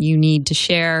that you need to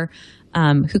share,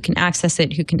 who can access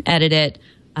it, who can edit it.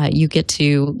 You get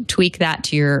to tweak that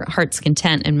to your heart's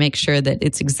content and make sure that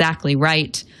it's exactly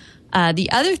right. The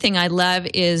other thing I love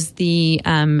is the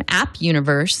app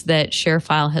universe that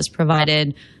ShareFile has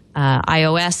provided,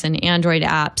 iOS and Android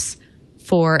apps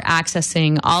for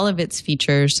accessing all of its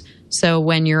features. So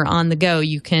when you're on the go,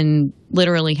 you can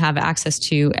literally have access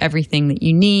to everything that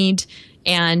you need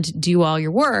and do all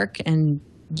your work and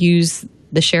use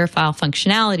the ShareFile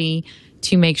functionality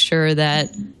to make sure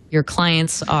that your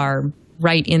clients are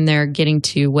right in there getting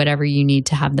to whatever you need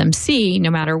to have them see,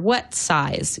 no matter what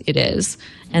size it is.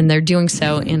 And they're doing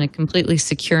so in a completely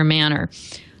secure manner.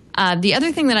 The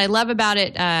other thing that I love about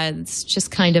it, it's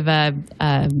just kind of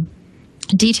a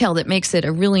detail that makes it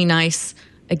a really nice,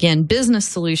 again, business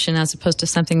solution as opposed to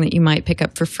something that you might pick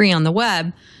up for free on the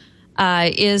web,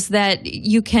 is that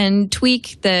you can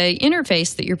tweak the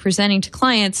interface that you're presenting to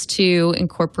clients to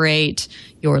incorporate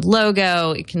your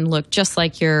logo. It can look just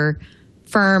like your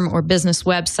firm or business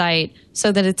website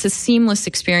so that it's a seamless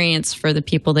experience for the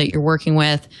people that you're working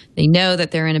with. They know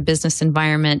that they're in a business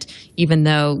environment, even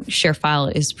though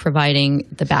ShareFile is providing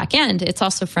the back end. It's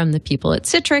also from the people at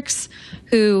Citrix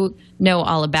who know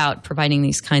all about providing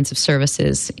these kinds of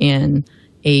services in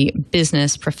a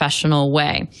business professional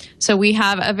way. So we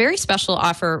have a very special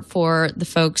offer for the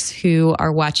folks who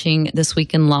are watching This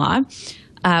Week in Law.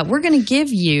 They're going to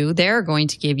give you a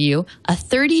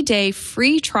 30-day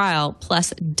free trial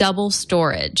plus double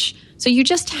storage. So you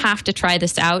just have to try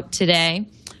this out today.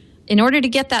 In order to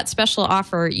get that special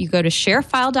offer, you go to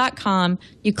sharefile.com,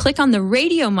 you click on the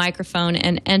radio microphone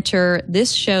and enter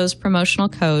this show's promotional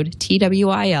code,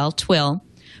 TWiL, TWiL.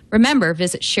 Remember,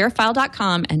 visit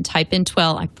sharefile.com and type in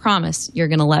TWiL. I promise you're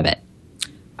going to love it.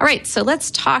 All right, so let's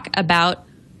talk about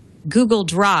Google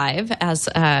Drive as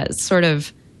sort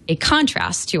of a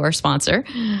contrast to our sponsor.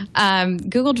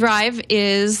 Google Drive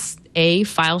is a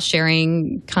file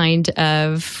sharing kind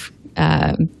of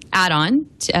add-on,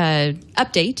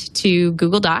 update to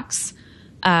Google Docs,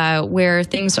 where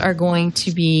things are going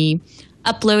to be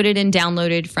uploaded and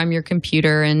downloaded from your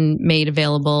computer and made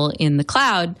available in the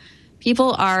cloud.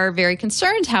 People are very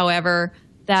concerned, however,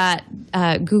 that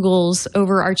Google's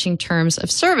overarching terms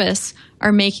of service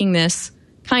are making this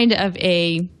kind of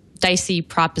a dicey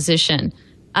proposition.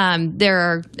 There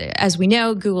are, as we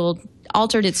know, Google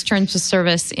altered its terms of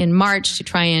service in March to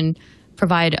try and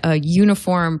provide a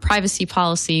uniform privacy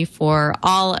policy for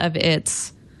all of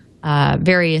its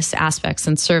various aspects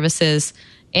and services.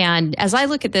 And as I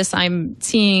look at this, I'm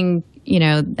seeing,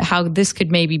 how this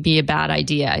could maybe be a bad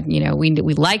idea.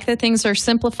 We like that things are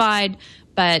simplified,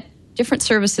 but different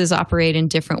services operate in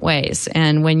different ways.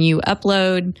 And when you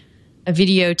upload a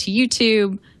video to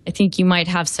YouTube, I think you might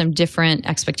have some different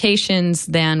expectations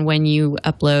than when you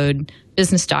upload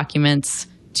business documents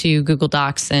to Google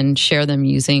Docs and share them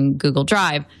using Google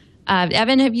Drive.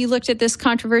 Evan, have you looked at this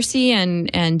controversy,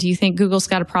 and do you think Google's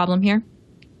got a problem here?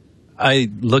 I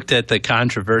looked at the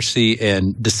controversy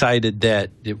and decided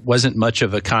that it wasn't much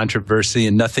of a controversy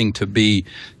and nothing to be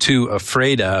too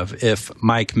afraid of if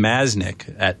Mike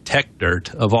Masnick at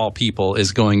TechDirt, of all people,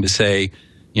 is going to say,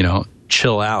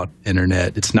 chill out,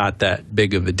 Internet. It's not that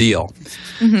big of a deal.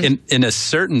 Mm-hmm. In a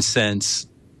certain sense,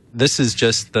 this is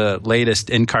just the latest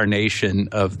incarnation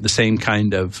of the same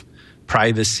kind of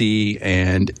privacy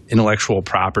and intellectual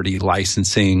property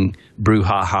licensing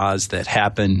brouhahas that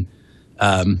happen.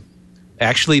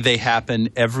 Actually, they happen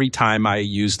every time I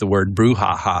use the word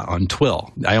brouhaha on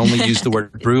TWiL. I only use the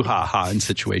word brouhaha in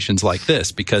situations like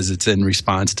this because it's in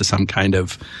response to some kind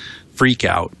of freak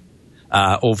out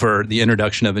over the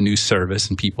introduction of a new service,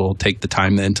 and people take the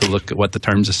time then to look at what the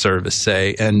terms of service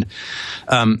say. And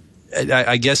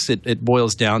I guess it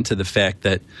boils down to the fact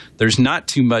that there's not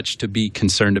too much to be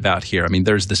concerned about here. I mean,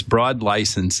 there's this broad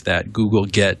license that Google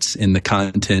gets in the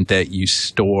content that you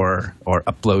store or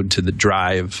upload to the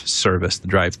Drive service, the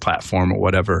Drive platform, or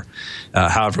whatever,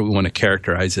 however we want to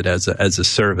characterize it as a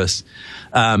service.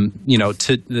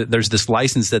 There's this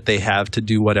license that they have to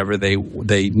do whatever they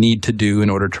need to do in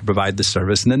order to provide the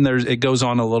service. And then it goes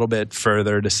on a little bit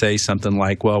further to say something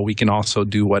like, well, we can also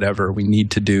do whatever we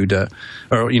need to do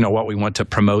what we want to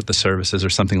promote the services or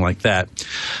something like that.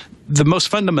 The most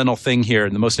fundamental thing here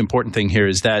and the most important thing here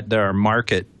is that there are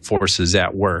market forces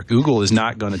at work. Google is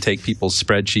not going to take people's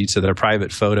spreadsheets or their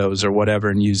private photos or whatever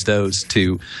and use those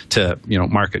to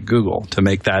market Google, to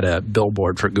make that a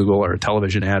billboard for Google or a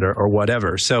television ad or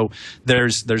whatever. So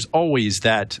there's always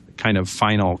that kind of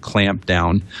final clamp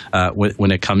down when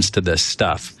it comes to this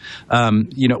stuff. When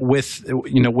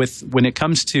it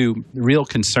comes to real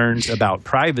concerns about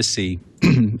privacy,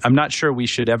 I'm not sure we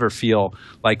should ever feel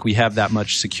like we have that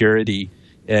much security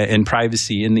and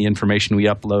privacy in the information we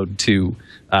upload to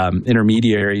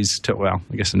intermediaries. I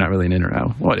guess I'm not really an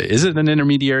intermediary. What is it? An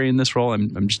intermediary in this role?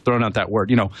 I'm just throwing out that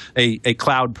word. A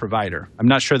cloud provider. I'm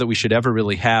not sure that we should ever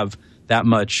really have that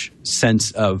much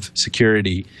sense of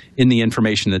security in the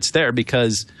information that's there,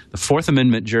 because the Fourth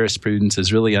Amendment jurisprudence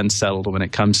is really unsettled when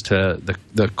it comes to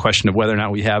the question of whether or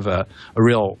not we have a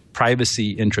real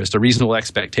privacy interest, a reasonable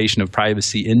expectation of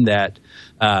privacy in that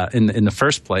in the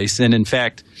first place. And in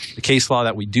fact, the case law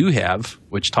that we do have,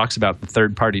 which talks about the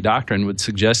third-party doctrine, would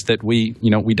suggest that we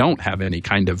don't have any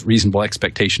kind of reasonable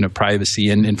expectation of privacy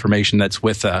in information that's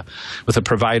with a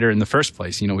provider in the first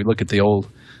place. We look at the old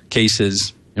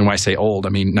cases. And when I say old, I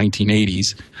mean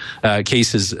 1980s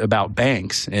cases about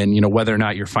banks and, whether or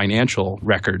not your financial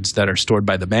records that are stored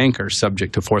by the bank are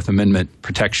subject to Fourth Amendment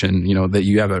protection, that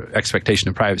you have an expectation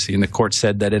of privacy. And the court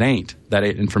said that it ain't, that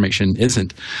information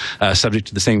isn't subject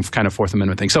to the same kind of Fourth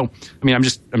Amendment thing. So, I mean, I'm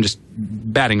just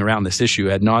batting around this issue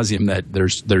ad nauseum that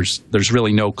there's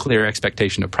really no clear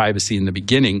expectation of privacy in the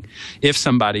beginning if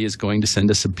somebody is going to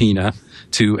send a subpoena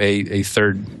to a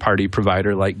third-party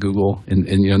provider like Google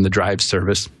in the Drive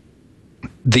service.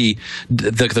 The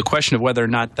question of whether or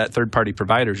not that third-party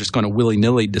provider is just going to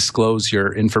willy-nilly disclose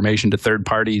your information to third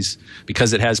parties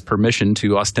because it has permission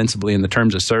to ostensibly in the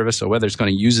terms of service, or whether it's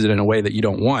going to use it in a way that you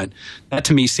don't want, that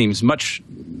to me seems much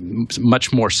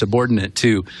more subordinate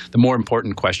to the more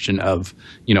important question of,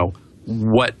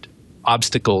 what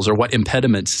obstacles or what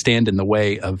impediments stand in the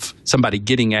way of somebody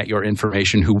getting at your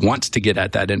information who wants to get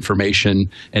at that information,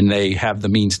 and they have the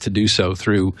means to do so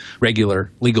through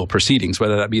regular legal proceedings,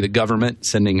 whether that be the government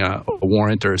sending a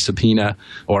warrant or a subpoena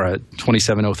or a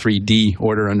 2703D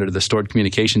order under the Stored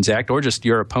Communications Act, or just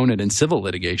your opponent in civil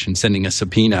litigation sending a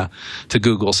subpoena to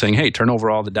Google saying, hey, turn over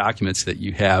all the documents that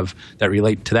you have that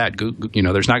relate to that.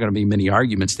 There's not going to be many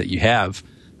arguments that you have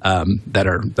that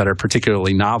are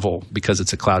particularly novel because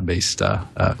it's a cloud-based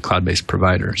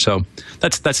provider. So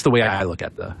that's the way I look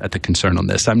at the concern on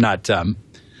this. I'm not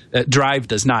Drive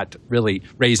does not really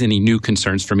raise any new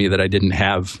concerns for me that I didn't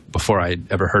have before I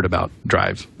ever heard about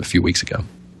Drive a few weeks ago.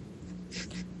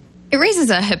 It raises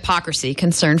a hypocrisy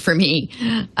concern for me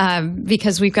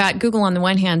because we've got Google on the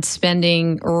one hand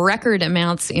spending record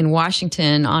amounts in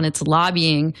Washington on its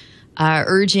lobbying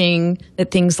urging that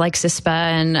things like CISPA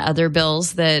and other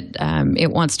bills that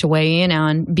it wants to weigh in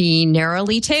on be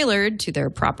narrowly tailored to their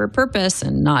proper purpose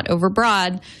and not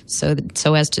overbroad,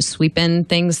 so as to sweep in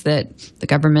things that the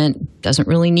government doesn't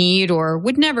really need or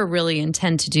would never really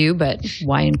intend to do, but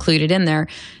why include it in there?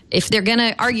 If they're going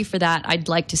to argue for that, I'd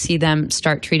like to see them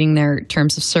start treating their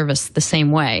terms of service the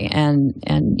same way. And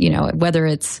whether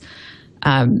it's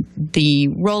the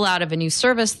rollout of a new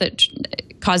service that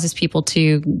causes people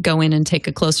to go in and take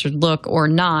a closer look or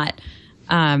not,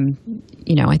 I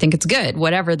think it's good.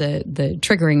 Whatever the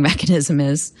triggering mechanism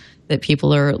is, that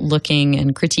people are looking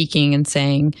and critiquing and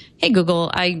saying, hey, Google,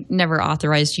 I never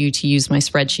authorized you to use my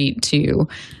spreadsheet to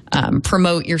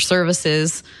promote your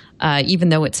services, even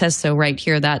though it says so right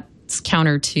here. That's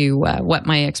counter to what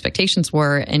my expectations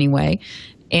were anyway.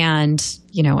 And,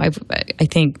 I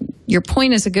think your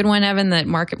point is a good one, Evan, that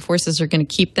market forces are going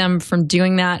to keep them from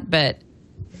doing that. But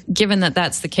given that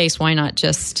that's the case, why not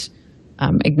just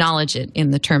acknowledge it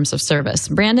in the terms of service?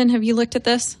 Brandon, have you looked at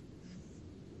this?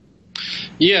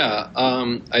 Yeah,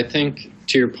 I think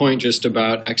to your point just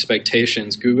about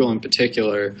expectations, Google in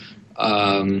particular,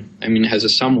 has a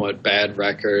somewhat bad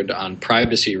record on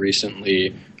privacy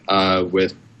recently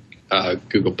with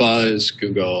Google Buzz,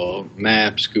 Google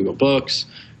Maps, Google Books.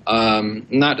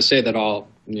 Not to say that all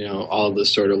the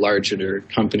sort of larger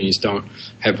companies don't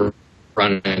have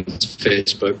run-ins.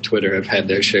 Facebook, Twitter have had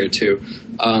their share too.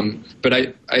 But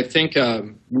I think,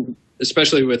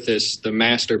 especially with the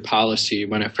master policy,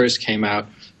 when it first came out,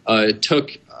 it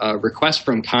took a request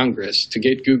from Congress to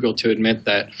get Google to admit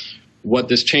that what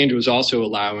this change was also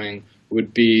allowing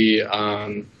would be,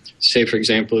 say, for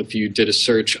example, if you did a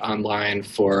search online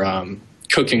for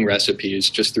cooking recipes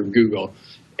just through Google,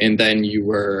 and then you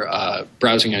were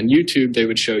browsing on YouTube, they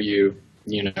would show you,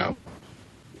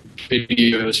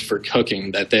 videos for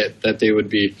cooking, that they would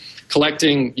be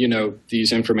collecting,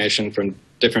 these information from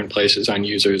different places on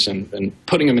users and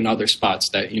putting them in other spots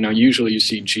that, usually you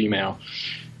see Gmail.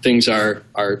 Things are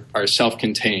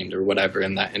self-contained or whatever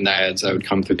in the ads that would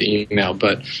come through the email.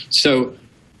 But so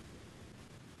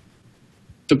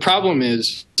the problem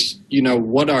is,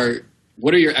 what are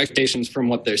your expectations from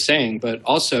what they're saying, but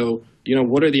also,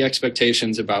 what are the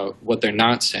expectations about what they're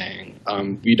not saying?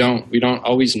 We don't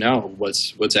always know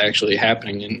what's actually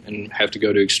happening and have to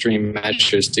go to extreme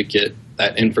measures to get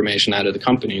that information out of the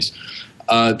companies.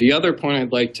 The other point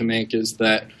I'd like to make is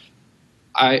that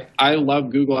I love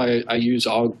Google. I use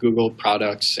all Google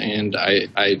products, and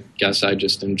I guess I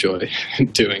just enjoy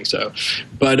doing so.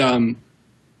 But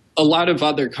a lot of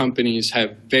other companies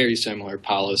have very similar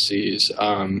policies.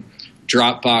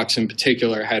 Dropbox in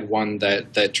particular had one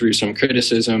that drew some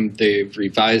criticism. They've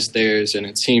revised theirs, and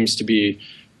it seems to be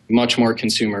much more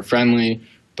consumer friendly.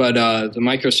 But the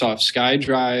Microsoft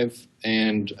SkyDrive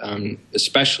and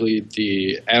especially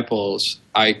the Apple's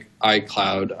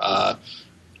iCloud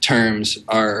terms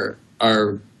are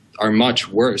much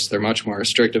worse. They're much more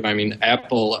restrictive.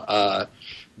 Apple,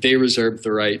 they reserve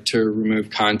the right to remove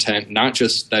content, not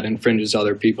just that infringes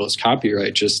other people's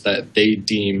copyright, just that they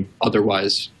deem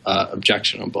otherwise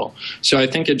objectionable. So I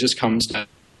think it just comes down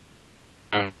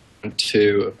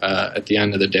to, at the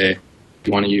end of the day,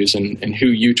 you want to use and who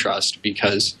you trust,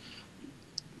 because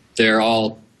they're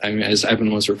all, as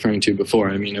Evan was referring to before,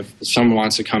 if someone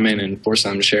wants to come in and force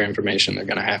them to share information, they're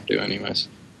going to have to anyways.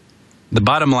 The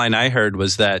bottom line I heard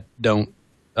was that don't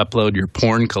upload your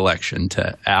porn collection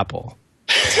to Apple.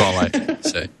 That's all I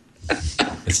say.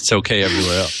 It's okay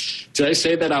everywhere else. Did I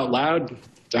say that out loud?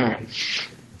 Darn.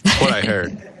 That's what I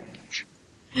heard.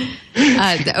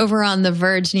 Over on The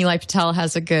Verge, Nilay Patel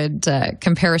has a good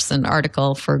comparison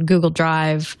article for Google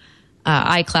Drive,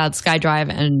 iCloud, SkyDrive,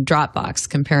 and Dropbox,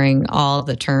 comparing all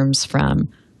the terms from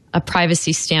a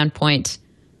privacy standpoint.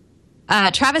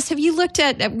 Travis, have you looked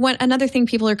at what another thing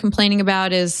people are complaining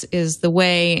about is the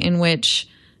way in which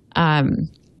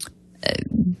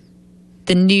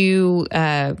the new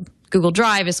Google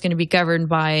Drive is going to be governed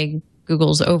by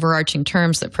Google's overarching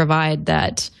terms that provide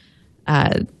that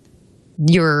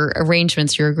your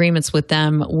arrangements, your agreements with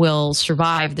them will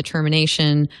survive the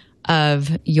termination of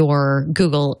your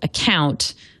Google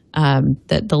account,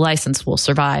 that the license will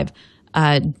survive.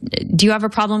 Do you have a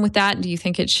problem with that? Do you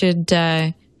think it should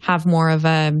have more of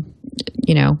a,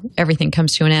 everything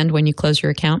comes to an end when you close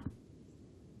your account?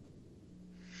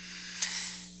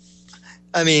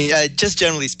 Just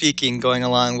generally speaking, going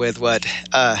along with what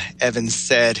Evan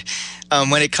said,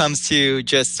 when it comes to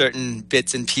just certain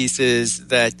bits and pieces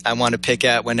that I want to pick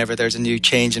at whenever there's a new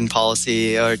change in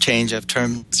policy or change of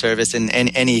term service in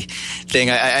anything,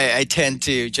 I tend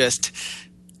to just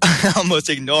almost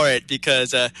ignore it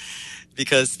because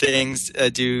because things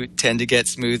do tend to get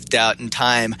smoothed out in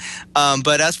time.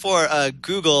 But as for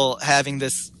Google having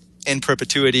this in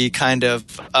perpetuity kind of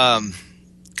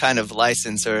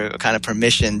license or kind of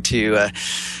permission to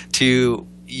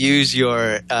use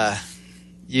your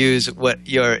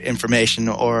information,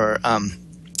 or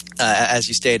as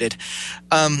you stated,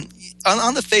 on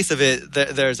the face of it,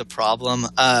 there's a problem.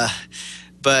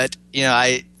 But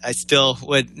I still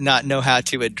would not know how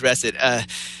to address it.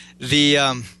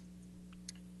 The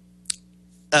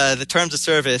terms of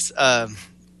service,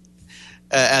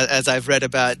 as I've read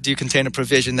about, do contain a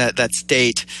provision that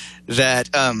state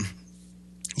that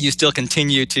you still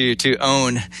continue to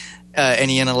own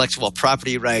any intellectual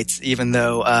property rights, even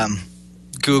though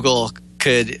Google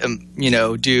could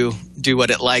do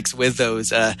what it likes with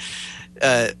those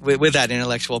with that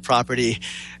intellectual property.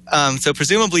 So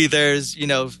presumably there's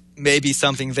maybe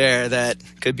something there that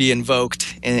could be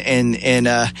invoked in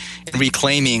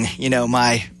reclaiming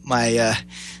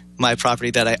my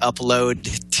property that I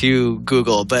upload to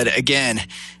Google. But again,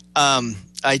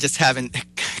 I just haven't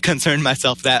concerned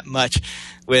myself that much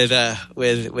with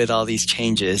all these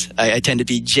changes. I tend to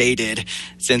be jaded,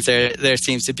 since there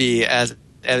seems to be, as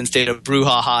Evan stated, a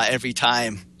brouhaha every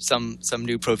time some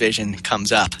new provision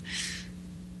comes up.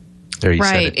 There you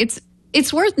right. said it.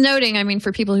 It's worth noting, I mean,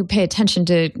 for people who pay attention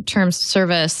to terms of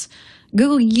service,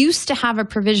 Google used to have a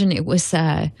provision. It was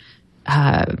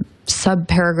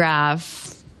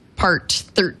subparagraph part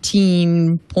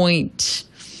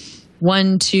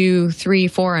 13.1, 2, 3,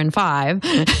 4, and 5.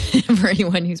 For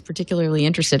anyone who's particularly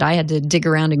interested, I had to dig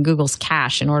around in Google's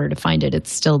cache in order to find it.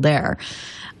 It's still there.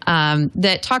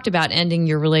 That talked about ending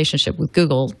your relationship with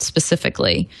Google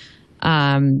specifically.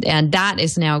 And that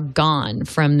is now gone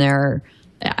from their,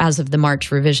 as of the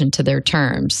March revision to their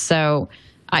terms. So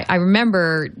I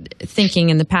remember thinking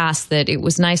in the past that it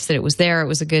was nice that it was there. It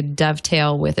was a good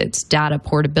dovetail with its data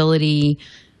portability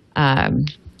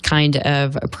kind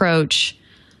of approach.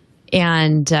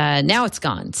 And now it's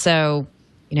gone. So,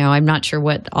 I'm not sure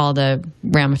what all the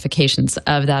ramifications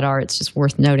of that are. It's just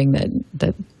worth noting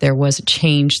that there was a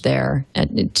change there.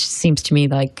 And it seems to me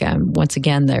like, once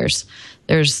again, there's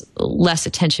less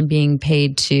attention being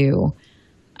paid to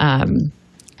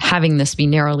having this be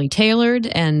narrowly tailored,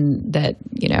 and that,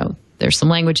 there's some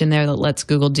language in there that lets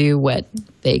Google do what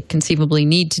they conceivably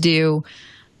need to do,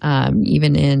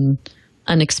 even in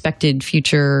unexpected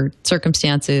future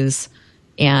circumstances.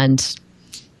 And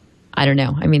I don't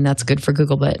know. I mean, that's good for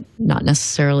Google, but not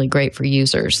necessarily great for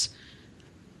users.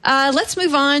 Let's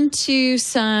move on to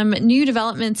some new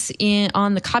developments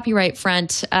on the copyright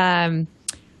front.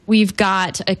 We've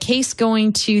got a case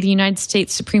going to the United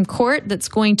States Supreme Court that's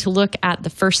going to look at the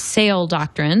first sale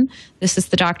doctrine. This is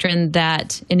the doctrine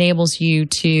that enables you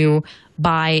to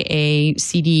buy a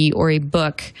CD or a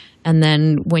book, and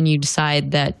then when you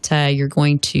decide that you're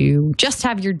going to just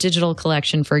have your digital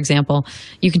collection, for example,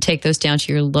 you can take those down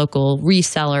to your local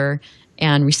reseller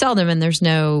and resell them, and there's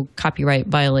no copyright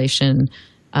violation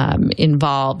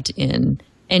involved in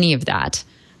any of that.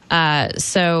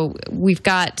 So we've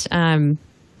got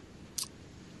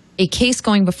a case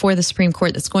going before the Supreme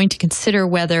Court that's going to consider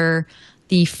whether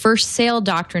the first sale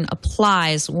doctrine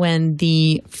applies when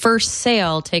the first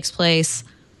sale takes place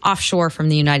offshore from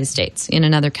the United States in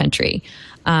another country.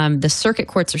 The circuit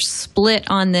courts are split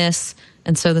on this,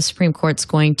 and so the Supreme Court's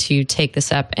going to take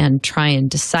this up and try and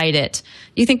decide it.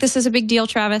 Do you think this is a big deal,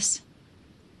 Travis?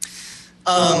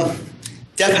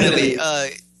 Definitely.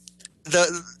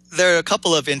 There are a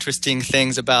couple of interesting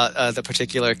things about the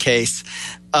particular case.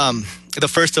 The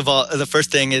first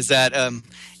thing is that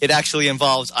it actually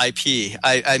involves IP.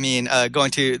 I mean,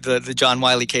 going to the John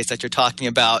Wiley case that you're talking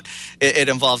about, it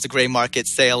involves the gray market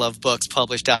sale of books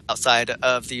published outside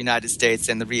of the United States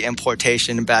and the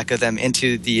reimportation back of them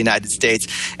into the United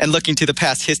States. And looking to the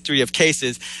past history of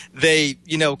cases, they,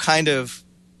 kind of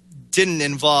didn't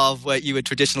involve what you would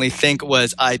traditionally think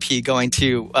was IP, going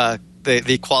to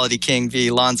the Quality King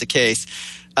v. Lanza case,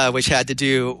 which had to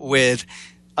do with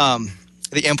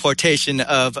the importation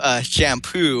of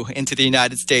shampoo into the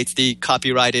United States, the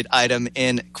copyrighted item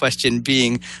in question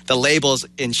being the labels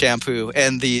in shampoo.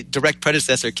 And the direct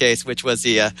predecessor case, which was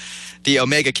the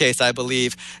Omega case, I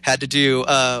believe, had to do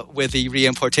with the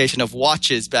reimportation of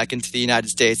watches back into the United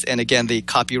States. And again, the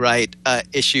copyright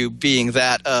issue being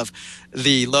that of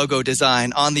the logo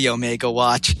design on the Omega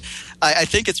watch. I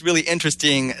think it's really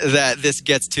interesting that this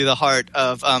gets to the heart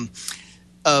of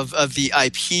the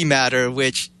IP matter,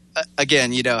 which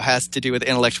again, has to do with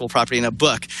intellectual property in a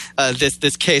book.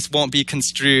 This case won't be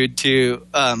construed to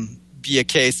be a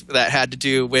case that had to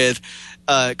do with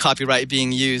copyright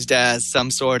being used as some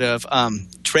sort of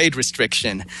trade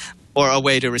restriction. or a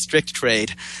way to restrict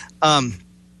trade.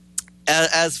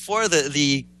 As for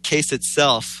the case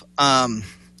itself,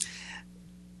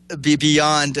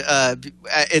 beyond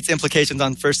its implications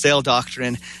on first sale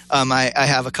doctrine, I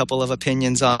have a couple of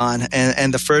opinions on,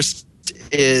 and the first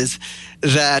is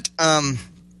that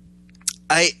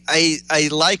I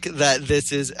like that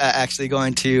this is actually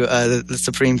going to the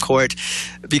Supreme Court,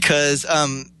 because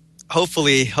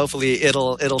hopefully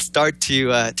it'll start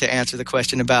to answer the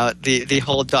question about the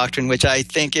whole doctrine, which I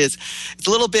think it's a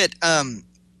little bit.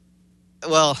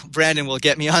 Well, Brandon will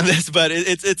get me on this, but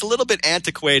it's a little bit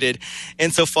antiquated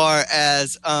insofar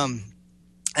as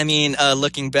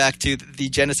looking back to the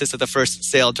genesis of the first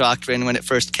sale doctrine when it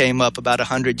first came up about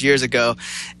 100 years ago,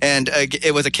 and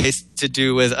it was a case to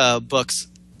do with books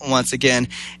once again.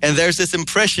 And there's this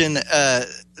impression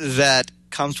that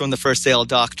comes from the first sale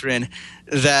doctrine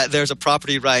that there's a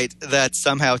property right that's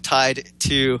somehow tied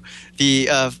to the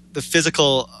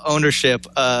physical ownership,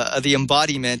 the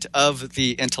embodiment of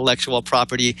the intellectual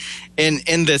property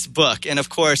in this book. And of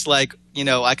course, I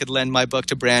could lend my book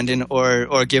to Brandon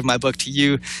or give my book to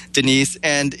you, Denise,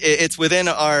 and it's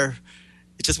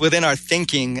just within our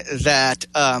thinking that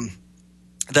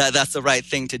that's the right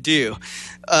thing to do.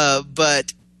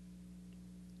 But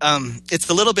it's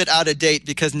a little bit out of date,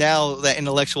 because now that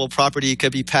intellectual property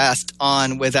could be passed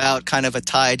on without kind of a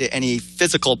tie to any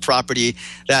physical property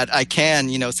that I can,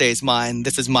 say is mine.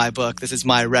 This is my book. This is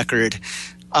my record.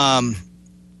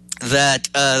 That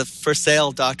for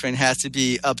sale doctrine has to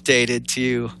be updated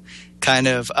to kind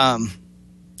of,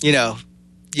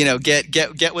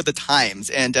 get with the times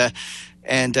and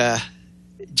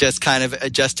just kind of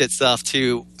adjust itself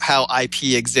to how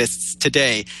IP exists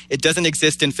today. It doesn't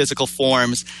exist in physical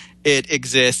forms. It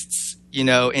exists,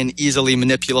 in easily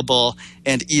manipulable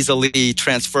and easily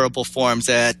transferable forms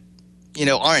that,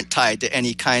 aren't tied to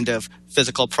any kind of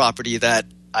physical property that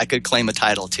I could claim a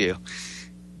title to.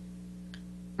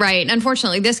 Right.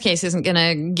 Unfortunately, this case isn't going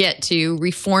to get to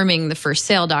reforming the first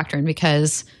sale doctrine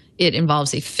because it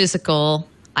involves a physical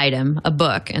item, a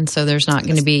book, and so there's not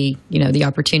going to be, the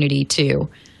opportunity to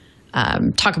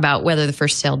talk about whether the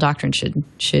first sale doctrine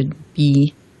should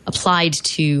be applied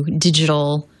to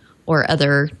digital or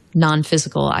other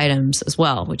non-physical items as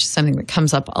well, which is something that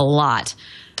comes up a lot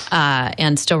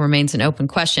and still remains an open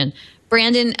question.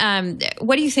 Brandon,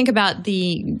 what do you think about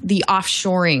the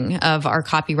offshoring of our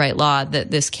copyright law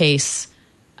that this case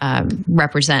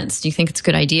represents? Do you think it's a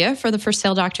good idea for the first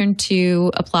sale doctrine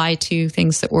to apply to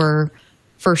things that were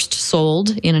first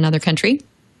sold in another country?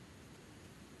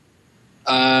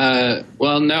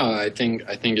 Well, no. I think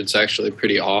it's actually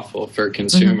pretty awful for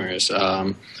consumers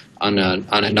on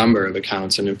a number of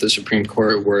accounts. And if the Supreme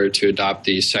Court were to adopt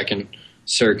the Second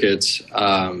Circuit's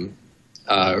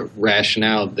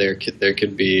rationale, there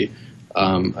could be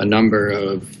a number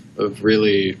of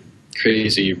really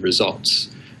crazy results.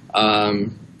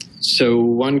 So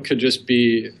one could just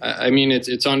be.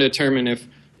 It's undetermined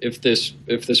if this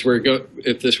were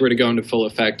to go into full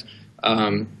effect,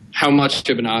 how much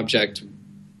of an object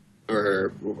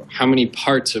or how many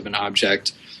parts of an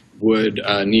object would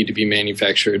need to be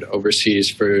manufactured overseas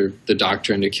for the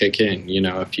doctrine to kick in.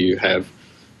 If you have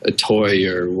a toy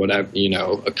or whatever,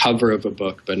 a cover of a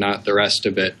book, but not the rest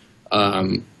of it,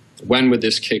 when would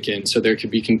this kick in? So there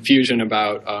could be confusion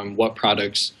about what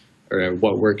products or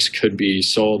what works could be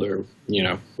sold or,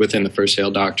 within the first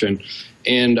sale doctrine.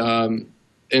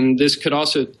 And this could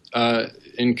also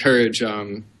encourage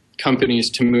companies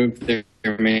to move their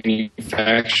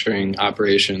manufacturing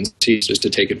operations just to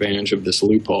take advantage of this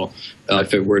loophole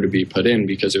if it were to be put in,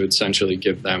 because it would essentially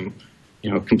give them,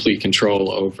 complete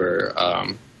control over,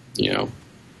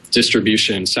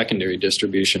 distribution, secondary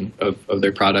distribution of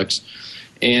their products.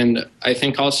 And I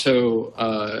think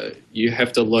also you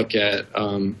have to look at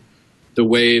the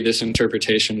way this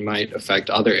interpretation might affect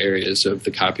other areas of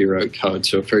the copyright code.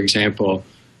 So, for example,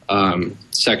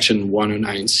 Section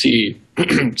 109C,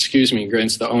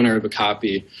 grants the owner of a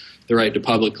copy the right to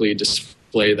publicly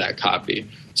display that copy.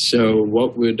 So,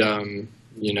 what would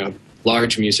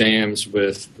large museums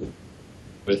with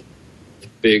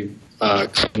big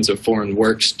kinds of foreign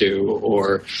works do,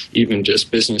 or even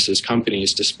just businesses,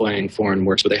 companies displaying foreign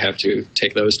works? Would they have to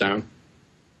take those down?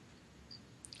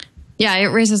 Yeah, it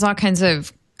raises all kinds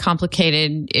of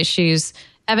complicated issues.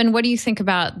 Evan, what do you think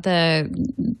about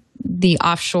the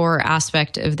offshore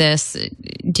aspect of this?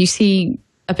 Do you see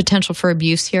a potential for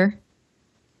abuse here?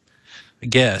 I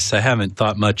guess I haven't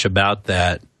thought much about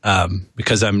that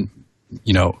because I'm,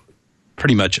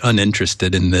 pretty much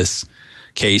uninterested in this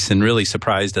case and really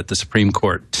surprised that the Supreme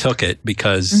Court took it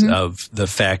because of the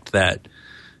fact that,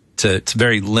 it's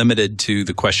very limited to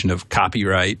the question of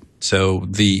copyright. So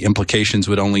the implications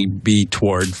would only be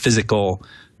toward physical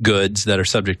goods that are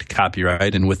subject to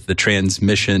copyright, and with the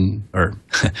transmission or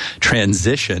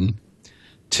transition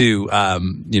to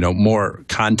more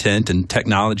content and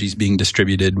technologies being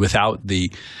distributed without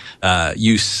the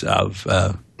use of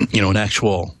an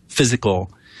actual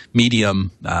physical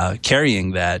medium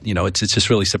carrying that, it's just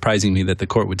really surprising me that the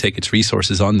court would take its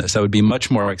resources on this. I would be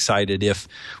much more excited if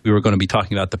we were going to be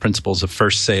talking about the principles of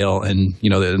first sale, and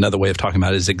another way of talking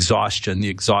about it is exhaustion, the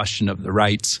exhaustion of the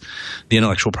rights, the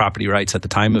intellectual property rights at the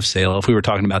time of sale. If we were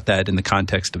talking about that in the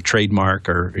context of trademark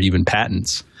or even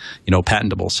patents,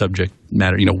 patentable subject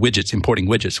matter, widgets, importing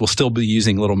widgets, we'll still be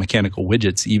using little mechanical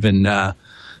widgets even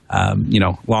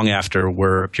long after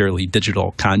we're a purely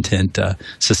digital content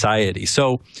society.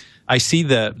 So I see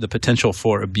the potential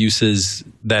for abuses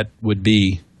that would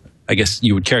be, I guess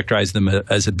you would characterize them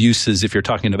as abuses if you're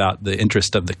talking about the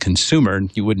interest of the consumer.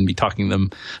 You wouldn't be talking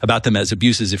about them as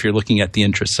abuses if you're looking at the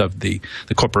interests of the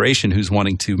corporation who's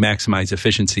wanting to maximize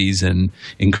efficiencies and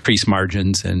increase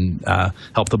margins and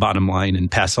help the bottom line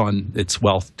and pass on its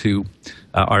wealth to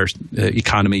our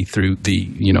economy through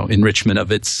the enrichment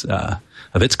of its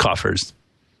coffers.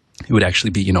 It would actually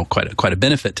be, quite a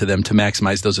benefit to them to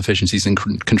maximize those efficiencies and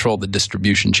control the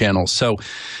distribution channels. So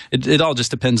it all just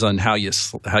depends on how you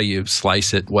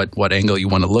slice it, what angle you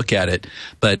want to look at it.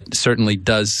 But certainly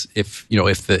does, if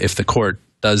the court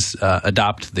does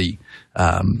adopt the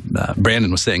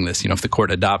Brandon was saying this, if the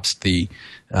court adopts the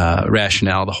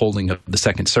rationale, the holding of the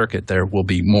Second Circuit, there will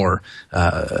be more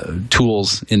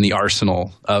tools in the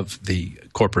arsenal of the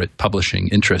corporate publishing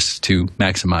interests to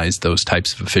maximize those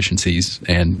types of efficiencies.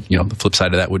 And, the flip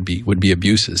side of that would be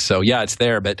abuses. So yeah, it's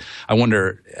there, but I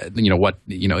wonder,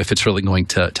 if it's really going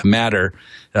to matter,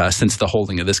 since the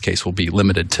holding of this case will be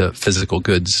limited to physical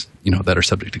goods, that are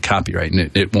subject to copyright,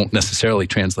 and it won't necessarily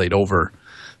translate over.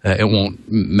 It won't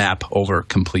map over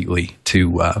completely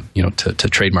to to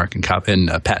trademark and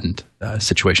patent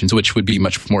situations, which would be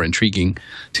much more intriguing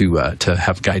to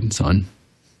have guidance on.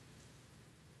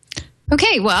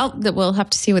 Okay, well, we'll have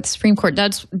to see what the Supreme Court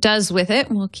does with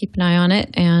it. We'll keep an eye on it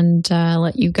and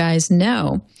let you guys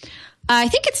know. I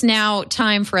think it's now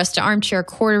time for us to armchair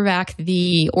quarterback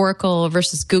the Oracle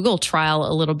versus Google trial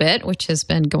a little bit, which has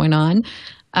been going on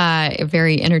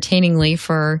very entertainingly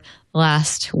for the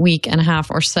last week and a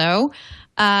half or so.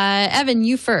 Evan,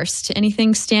 you first.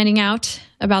 Anything standing out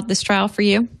about this trial for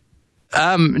you?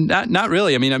 Not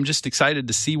really. I mean, I'm just excited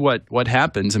to see what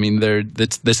happens. I mean,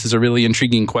 this is a really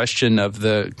intriguing question of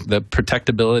the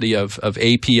protectability of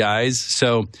APIs.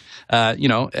 So,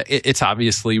 it's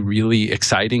obviously really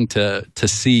exciting to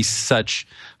see such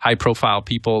high profile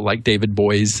people like David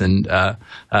Boies and all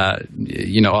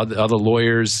the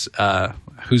lawyers.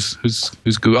 Who's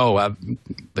Google?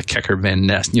 The Kecker Van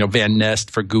Nest. Van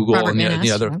Nest for Google. Robert and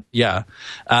the other. Yeah.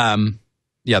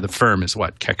 The firm is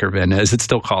what Kecker Van Nest. It's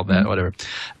still called that. Whatever.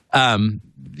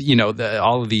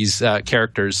 All of these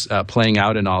characters playing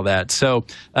out and all that. So,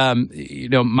 I'm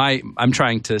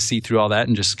trying to see through all that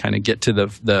and just kind of get to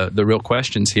the real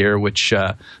questions here, which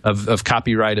of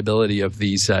copyrightability of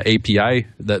these API,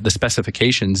 the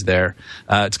specifications there.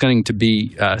 It's going to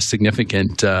be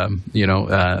significant,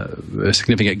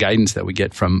 significant guidance that we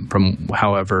get from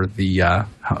however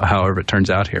it turns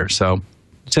out here. So.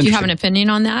 Do you have an opinion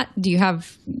on that? Do you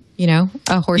have,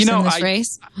 a horse in this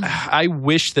race? I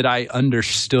wish that I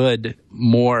understood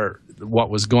more what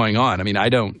was going on. I mean, I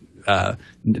don't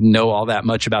know all that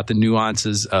much about the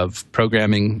nuances of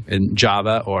programming in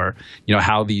Java or,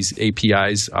 how these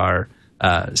APIs are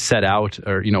set out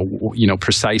or,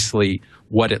 precisely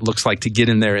what it looks like to get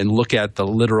in there and look at the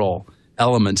literal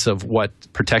elements of what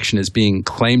protection is being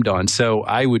claimed on. So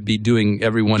I would be doing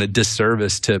everyone a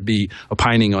disservice to be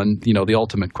opining on, the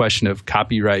ultimate question of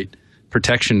copyright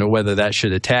protection or whether that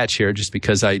should attach here, just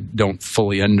because I don't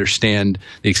fully understand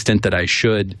the extent that I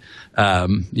should,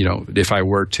 if I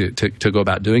were to go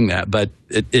about doing that. But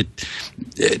it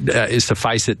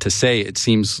suffice it to say, it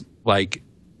seems like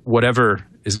whatever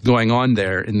is going on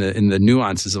there in the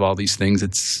nuances of all these things,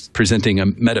 it's presenting a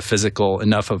metaphysical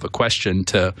enough of a question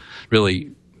to really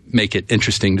make it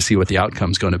interesting to see what the outcome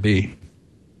is going to be.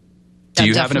 Do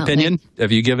you have an opinion?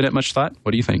 Have you given it much thought?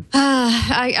 What do you think?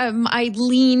 I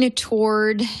lean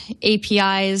toward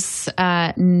APIs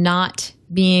not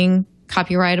being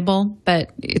copyrightable, but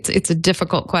it's a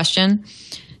difficult question,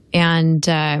 and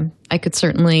I could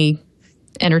certainly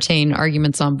entertain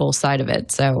arguments on both sides of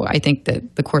it. So I think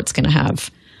that the court's going to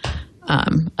have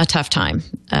a tough time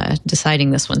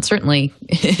deciding this one. Certainly,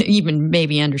 even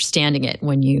maybe understanding it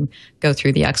when you go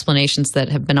through the explanations that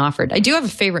have been offered. I do have a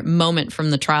favorite moment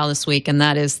from the trial this week, and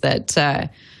that is that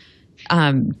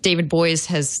David Boies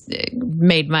has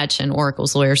made much, and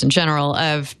Oracle's lawyers in general,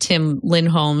 of Tim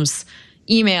Lindholm's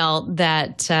email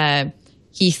that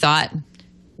he thought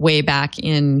way back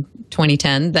in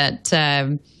 2010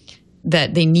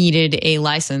 that they needed a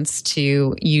license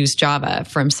to use Java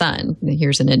from Sun.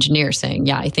 Here's an engineer saying,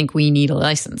 yeah, I think we need a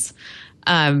license.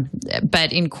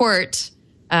 But in court,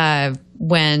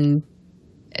 when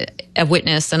a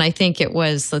witness, and I think it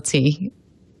was, let's see,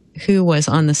 who was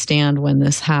on the stand when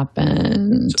this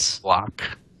happened?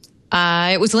 Block.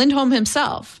 It was Lindholm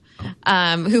himself,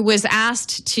 who was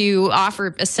asked to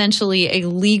offer essentially a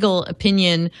legal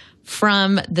opinion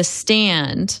from the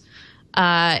stand.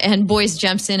 And Boies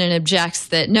jumps in and objects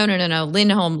that no.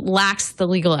 Lindholm lacks the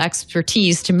legal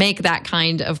expertise to make that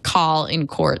kind of call in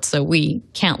court, so we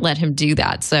can't let him do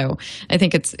that. So I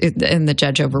think and the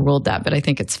judge overruled that, but I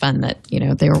think it's fun that,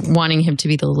 they were wanting him to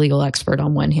be the legal expert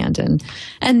on one hand and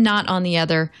not on the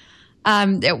other.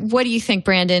 What do you think,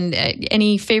 Brandon?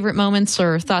 Any favorite moments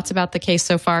or thoughts about the case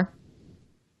so far?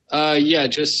 Yeah,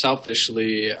 just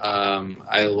selfishly,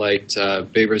 I liked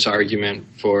Baber's argument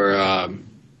for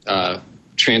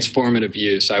transformative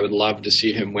use. I would love to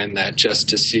see him win that, just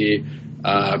to see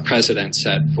precedent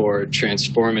set for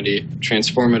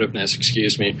transformativeness,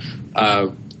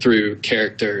 through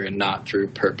character and not through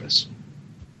purpose.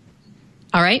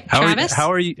 All right, Travis?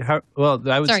 Sorry, go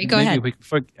ahead.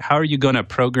 How are you going to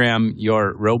program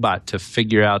your robot to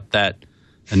figure out that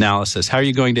analysis? How are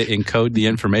you going to encode the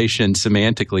information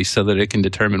semantically so that it can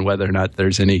determine whether or not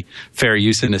there's any fair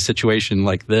use in a situation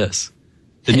like this?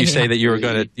 Didn't you say that you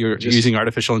were using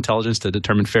artificial intelligence to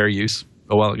determine fair use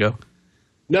a while ago?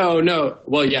 No.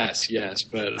 Well, yes,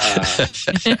 but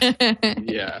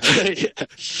yeah.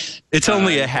 It's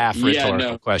only a half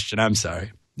rhetorical question. I'm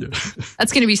sorry.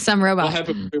 That's going to be some robot. We'll have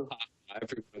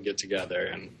everyone get together,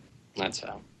 and that's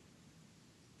how.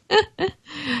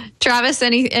 Travis,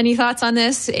 any thoughts on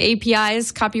this?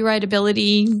 APIs,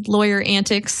 copyrightability, lawyer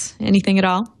antics, anything at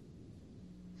all?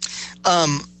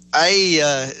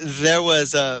 There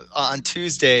was on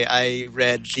Tuesday. I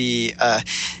read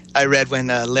when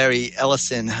Larry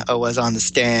Ellison was on the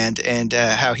stand, and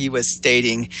how he was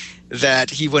stating that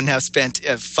he wouldn't have spent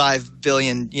 $5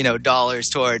 billion dollars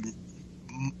toward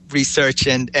research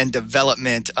and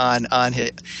development on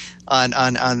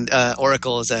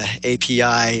Oracle's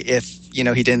API if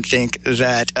he didn't think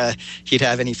that he'd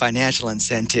have any financial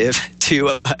incentive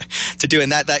to do it.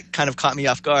 And that kind of caught me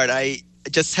off guard. I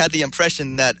just had the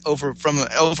impression that from an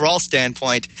overall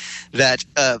standpoint that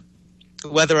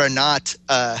whether or not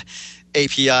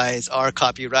APIs are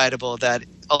copyrightable, that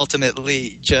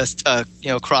ultimately just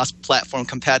cross-platform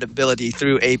compatibility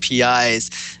through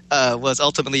APIs was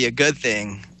ultimately a good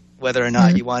thing, whether or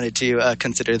not you wanted to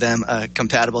consider them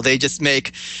compatible. They just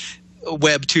make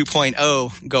Web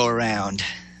 2.0 go around.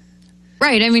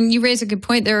 Right. I mean, you raise a good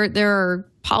point. There are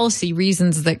policy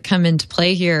reasons that come into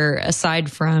play here,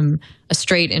 aside from a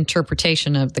straight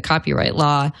interpretation of the copyright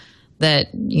law, that,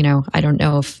 I don't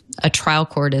know if a trial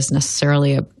court is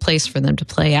necessarily a place for them to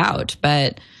play out.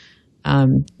 But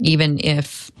even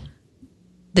if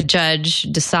the judge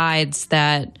decides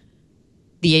that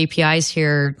the APIs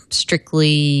here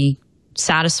strictly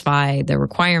satisfy the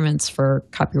requirements for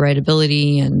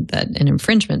copyrightability and that an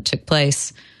infringement took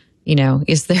place,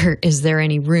 is there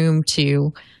any room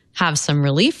to have some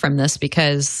relief from this?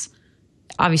 Because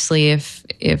obviously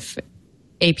if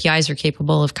APIs are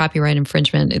capable of copyright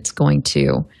infringement, it's going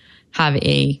to have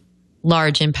a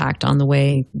large impact on the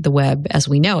way the web as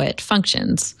we know it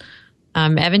functions.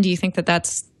 Evan, do you think that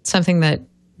that's something that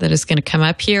is going to come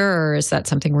up here, or is that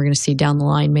something we're going to see down the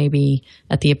line, maybe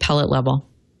at the appellate level?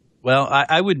 Well,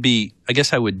 I would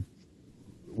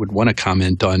want to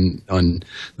comment on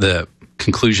the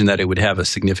conclusion that it would have a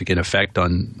significant effect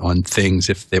on things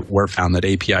if it were found that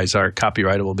APIs are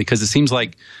copyrightable, because it seems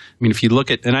like, if you look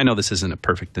at, and I know this isn't a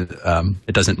perfect, it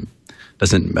doesn't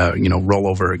roll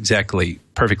over exactly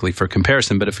perfectly for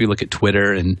comparison, but if you look at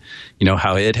Twitter and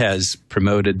how it has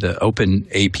promoted the open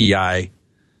API,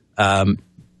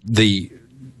 the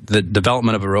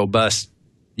development of a robust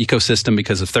ecosystem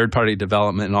because of third-party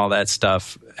development and all that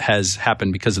stuff has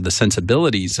happened because of the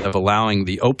sensibilities of allowing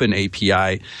the open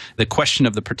API. The question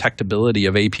of the protectability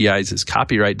of APIs as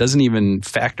copyright doesn't even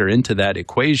factor into that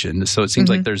equation. So it seems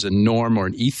like there's a norm or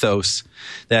an ethos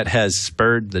that has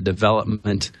spurred the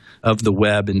development of the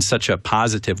web in such a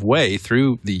positive way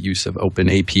through the use of open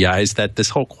APIs that this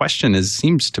whole question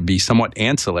seems to be somewhat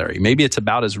ancillary. Maybe it's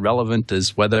about as relevant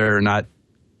as whether or not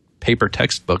paper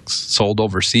textbooks sold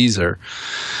overseas are,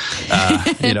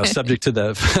 subject to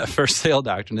the first sale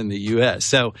doctrine in the U.S.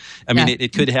 So, I mean,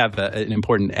 it could have an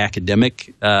important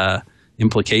academic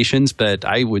implications, but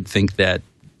I would think that,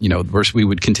 we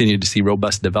would continue to see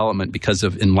robust development because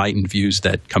of enlightened views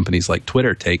that companies like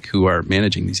Twitter take who are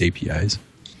managing these APIs.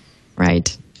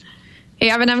 Right. Hey,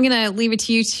 Evan, I'm going to leave it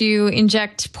to you to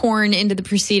inject porn into the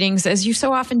proceedings, as you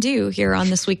so often do here on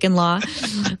This Week in Law.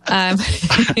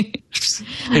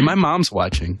 Hey, my mom's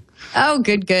watching. Oh,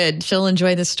 good. She'll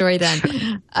enjoy the story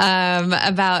then.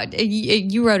 About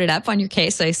you wrote it up on your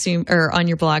case, I assume, or on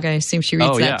your blog. I assume she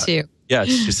reads that too. Yeah,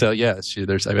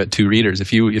 I've got two readers.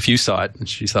 If you saw it,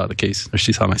 she saw the case, or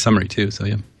she saw my summary too. So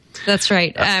yeah. That's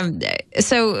right.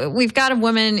 So we've got a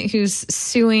woman who's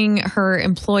suing her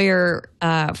employer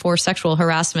for sexual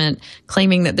harassment,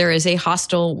 claiming that there is a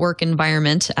hostile work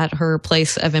environment at her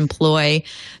place of employ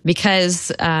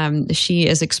because she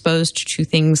is exposed to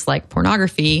things like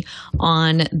pornography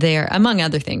on there, among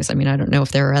other things. I mean, I don't know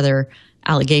if there are other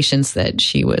allegations that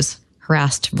she was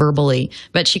harassed verbally,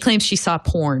 but she claims she saw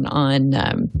porn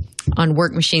on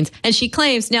work machines. And she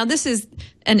claims, now this is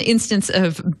an instance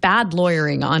of bad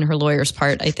lawyering on her lawyer's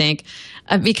part, I think,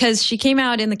 because she came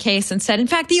out in the case and said, in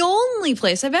fact, the only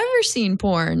place I've ever seen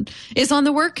porn is on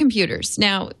the work computers.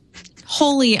 Now,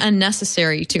 wholly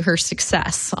unnecessary to her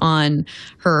success on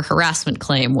her harassment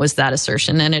claim was that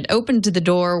assertion. And it opened the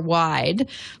door wide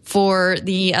for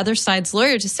the other side's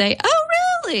lawyer to say, oh,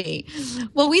 really?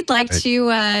 Well, we'd like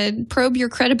to probe your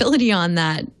credibility on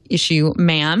that issue,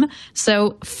 ma'am.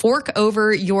 So fork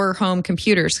over your home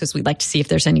computers because we'd like to see if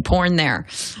there's any porn there.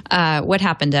 What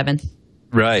happened, Evan?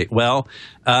 Right. Well,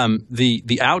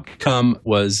 the outcome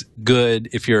was good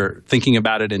if you're thinking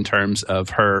about it in terms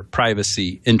of her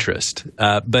privacy interest.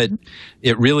 But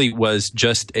it really was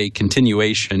just a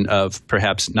continuation of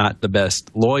perhaps not the best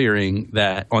lawyering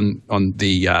that on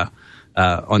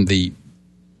the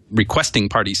requesting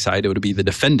party side, it would be the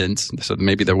defendants. So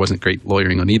maybe there wasn't great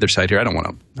lawyering on either side here. I don't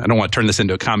want to turn this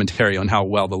into a commentary on how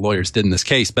well the lawyers did in this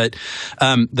case. But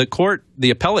the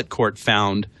appellate court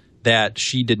found that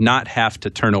she did not have to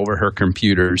turn over her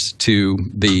computers to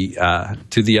the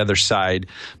other side,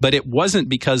 but it wasn't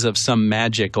because of some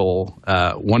magical,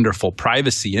 wonderful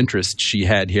privacy interest she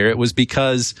had here. It was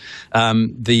because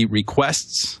the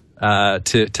requests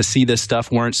to see this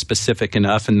stuff weren't specific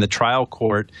enough, and the trial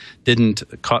court didn't,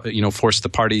 force the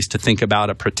parties to think about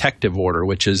a protective order,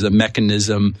 which is a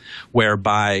mechanism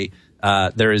whereby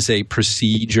there is a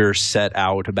procedure set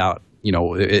out about,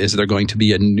 is there going to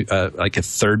be a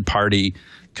third-party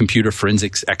computer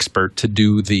forensics expert to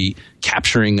do the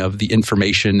capturing of the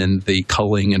information and the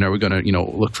culling, and are we going to,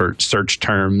 look for search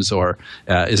terms, or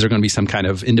is there going to be some kind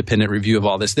of independent review of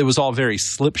all this? It was all very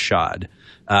slipshod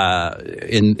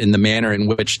in the manner in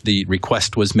which the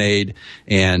request was made,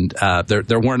 and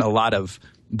there weren't a lot of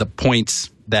the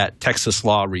points that Texas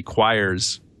law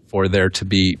requires for there to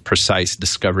be precise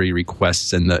discovery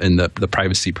requests and the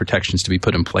privacy protections to be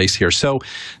put in place here. So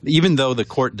even though the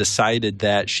court decided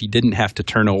that she didn't have to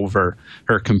turn over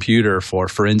her computer for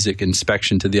forensic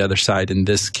inspection to the other side in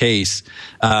this case,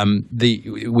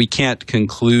 we can't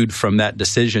conclude from that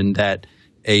decision that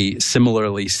a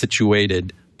similarly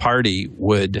situated party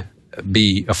would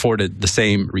be afforded the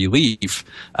same relief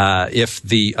if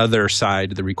the other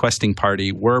side, the requesting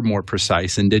party, were more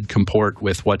precise and did comport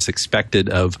with what's expected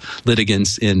of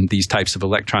litigants in these types of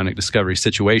electronic discovery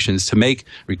situations to make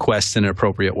requests in an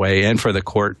appropriate way, and for the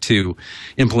court to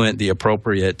implement the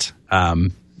appropriate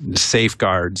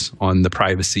safeguards on the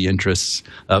privacy interests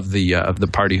of the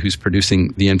party who's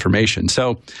producing the information.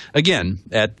 So again,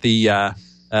 at the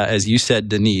as you said,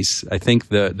 Denise, I think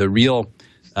the real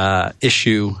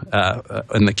issue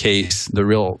in the case, the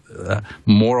real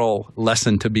moral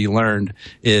lesson to be learned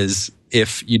is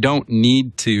if you don't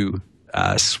need to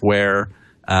swear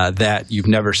that you've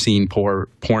never seen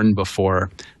porn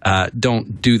before,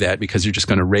 don't do that, because you're just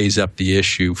going to raise up the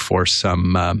issue for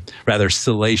some rather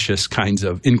salacious kinds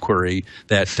of inquiry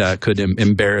that could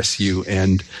embarrass you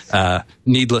and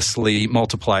needlessly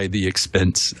multiply the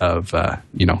expense of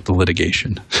the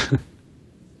litigation.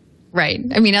 Right.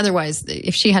 I mean, otherwise,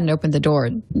 if she hadn't opened the door,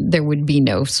 there would be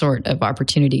no sort of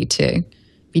opportunity to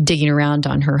be digging around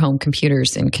on her home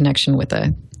computers in connection with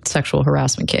a sexual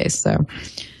harassment case. So,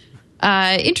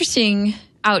 interesting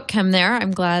outcome there.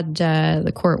 I'm glad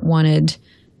the court wanted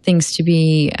things to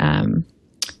be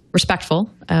respectful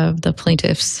of the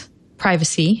plaintiff's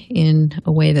privacy in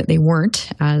a way that they weren't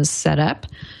as set up.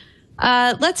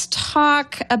 Let's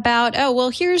talk about,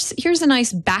 here's a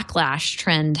nice backlash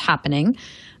trend happening.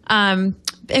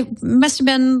 It must have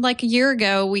been like a year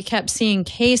ago, we kept seeing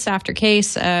case after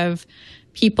case of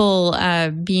people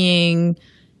being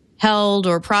held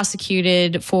or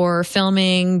prosecuted for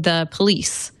filming the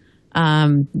police.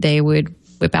 They would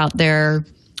whip out their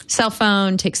cell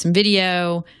phone, take some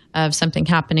video of something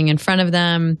happening in front of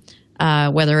them,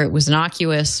 whether it was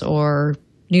innocuous or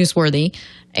newsworthy,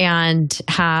 and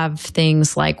have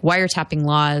things like wiretapping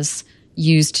laws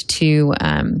used to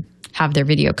have their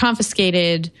video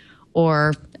confiscated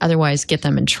or otherwise get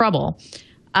them in trouble.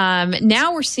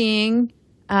 Now we're seeing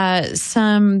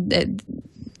the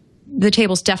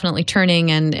table's definitely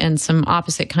turning and some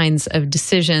opposite kinds of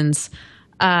decisions.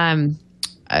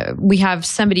 We have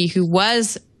somebody who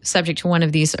was subject to one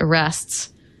of these arrests.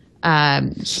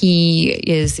 He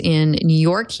is in New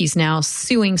York. He's now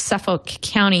suing Suffolk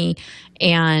County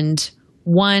and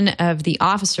one of the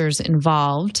officers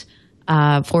involved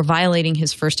for violating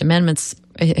his First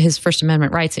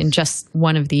Amendment rights in just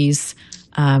one of these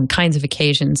kinds of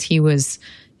occasions. He was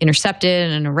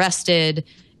intercepted and arrested.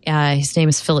 His name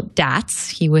is Philip Datz.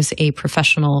 He was a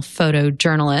professional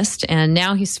photojournalist, and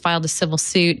now he's filed a civil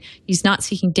suit. He's not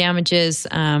seeking damages,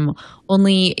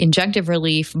 only injunctive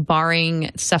relief,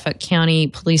 barring Suffolk County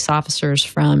police officers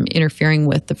from interfering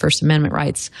with the First Amendment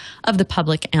rights of the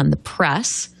public and the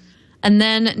press. And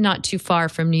then not too far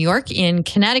from New York, in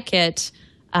Connecticut,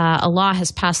 a law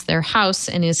has passed their House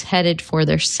and is headed for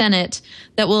their Senate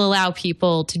that will allow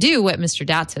people to do what Mr.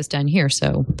 Datz has done here.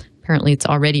 So apparently it's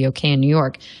already okay in New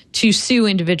York, to sue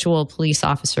individual police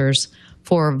officers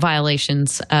for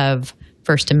violations of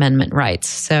First Amendment rights.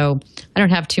 So I don't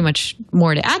have too much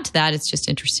more to add to that. It's just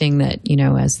interesting that,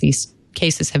 as these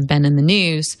cases have been in the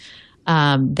news,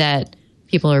 that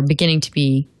people are beginning to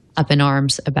be up in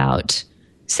arms about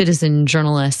citizen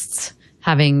journalists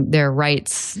having their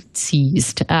rights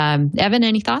seized. Evan,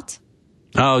 any thoughts?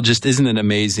 Oh, just isn't it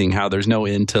amazing how there's no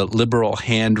end to liberal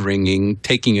hand-wringing,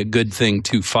 taking a good thing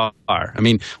too far? I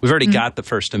mean, we've already got the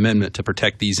First Amendment to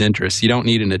protect these interests. You don't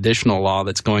need an additional law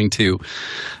that's going to,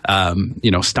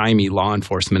 stymie law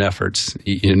enforcement efforts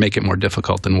and make it more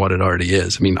difficult than what it already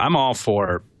is. I mean, I'm all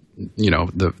for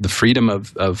the freedom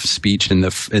of speech and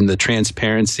the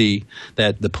transparency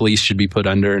that the police should be put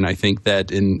under. And I think that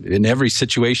in every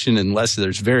situation, unless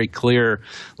there's very clear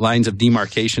lines of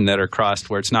demarcation that are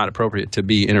crossed where it's not appropriate to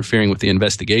be interfering with the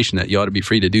investigation, that you ought to be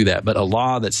free to do that. But a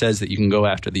law that says that you can go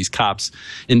after these cops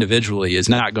individually is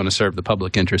not going to serve the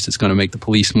public interest. It's going to make the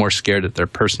police more scared that their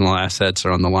personal assets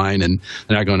are on the line, and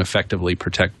they're not going to effectively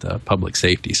protect public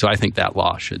safety. So I think that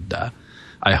law should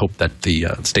I hope that the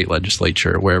state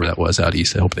legislature, wherever that was out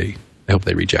east, I hope they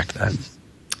reject that.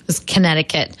 It's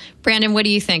Connecticut. Brandon, what do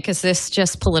you think? Is this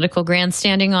just political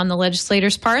grandstanding on the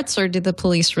legislators' parts, or do the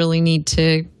police really need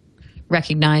to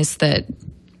recognize that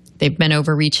they've been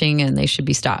overreaching and they should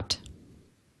be stopped?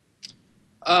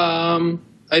 I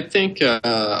think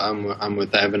I'm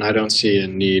with Evan. I don't see a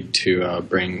need to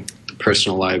bring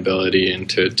personal liability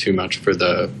into it too much for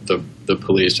the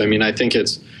police. I mean, I think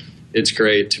it's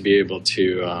great to be able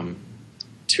to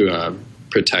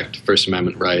protect First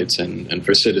Amendment rights and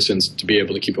for citizens to be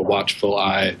able to keep a watchful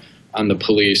eye on the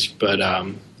police. But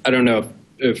I don't know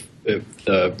if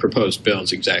the proposed bill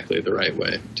is exactly the right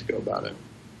way to go about it.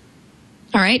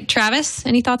 All right. Travis,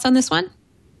 any thoughts on this one?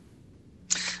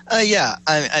 Yeah.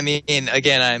 I mean,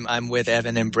 again, I'm with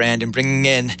Evan and Brandon. Bringing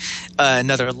in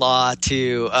another law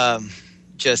to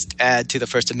just add to the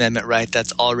First Amendment right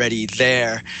that's already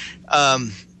there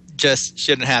just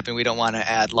shouldn't happen. We don't want to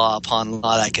add law upon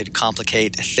law that could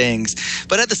complicate things.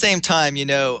 But at the same time,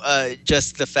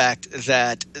 just the fact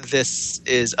that this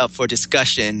is up for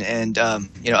discussion and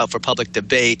up for public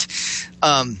debate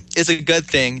is a good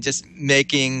thing. Just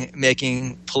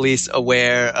making police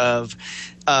aware of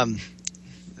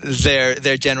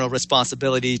their general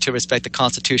responsibility to respect the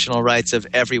constitutional rights of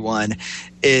everyone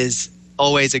is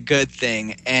always a good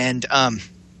thing. And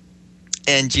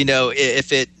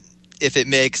if it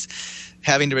makes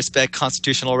having to respect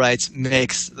constitutional rights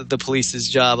makes the police's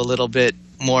job a little bit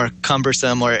more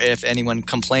cumbersome, or if anyone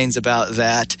complains about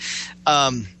that,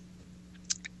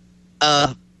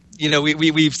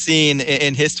 we've seen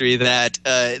in history that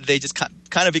they just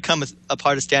kind of become a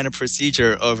part of standard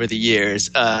procedure over the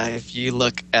years. If you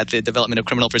look at the development of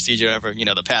criminal procedure over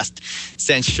the past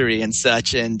century and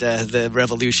such, and the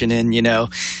revolution in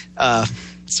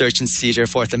search and seizure,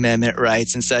 Fourth Amendment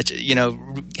rights and such,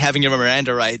 having your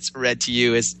Miranda rights read to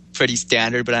you is pretty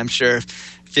standard. But I'm sure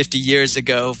 50 years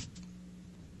ago,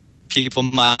 people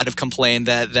might have complained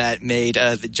that made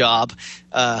the job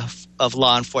of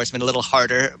law enforcement a little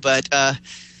harder. But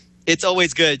it's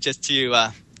always good just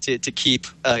to keep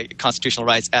constitutional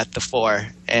rights at the fore,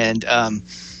 and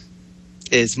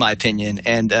is my opinion.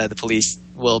 And the police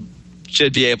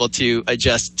should be able to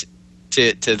adjust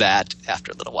to that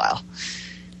after a little while.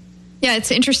 Yeah,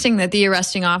 it's interesting that the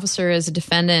arresting officer is a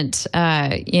defendant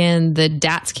in the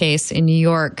DATS case in New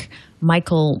York.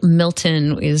 Michael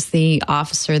Milton is the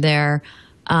officer there.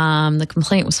 The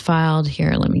complaint was filed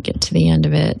here. Let me get to the end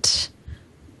of it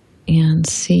and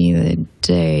see the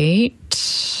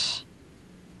date.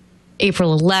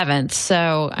 April 11th.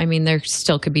 So, I mean, there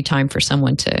still could be time for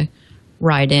someone to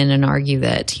write in and argue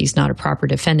that he's not a proper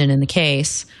defendant in the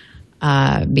case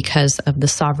because of the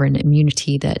sovereign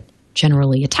immunity that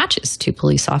generally attaches to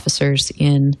police officers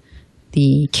in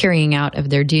the carrying out of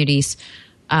their duties.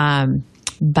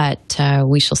 But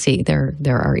we shall see. There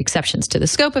are exceptions to the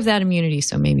scope of that immunity,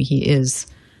 so maybe he is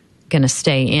going to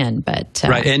stay in. But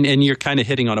right, and you're kind of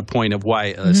hitting on a point of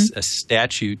why a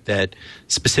statute that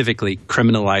specifically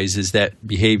criminalizes that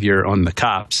behavior on the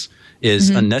cops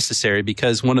is unnecessary,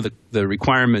 because one of the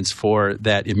requirements for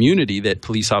that immunity that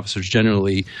police officers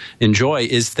generally enjoy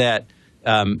is that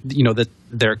that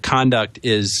their conduct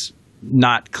is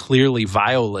not clearly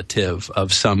violative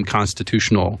of some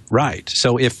constitutional right.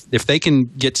 So if they can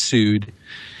get sued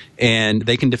and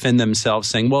they can defend themselves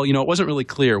saying, well, it wasn't really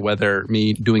clear whether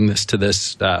me doing this to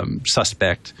this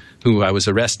suspect who I was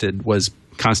arrested was a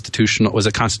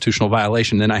constitutional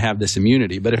violation, then I have this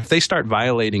immunity. But if they start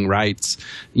violating rights,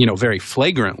 very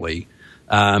flagrantly,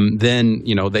 then,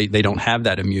 they don't have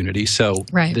that immunity. So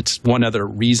That's one other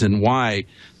reason why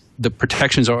the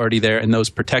protections are already there, and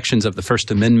those protections of the First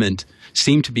Amendment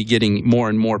seem to be getting more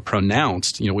and more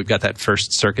pronounced. We've got that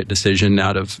First Circuit decision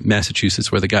out of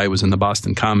Massachusetts where the guy was in the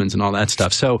Boston Commons and all that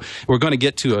stuff. So we're going to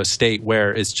get to a state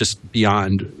where it's just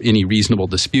beyond any reasonable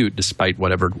dispute, despite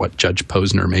what Judge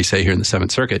Posner may say here in the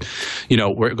Seventh Circuit.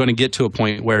 We're going to get to a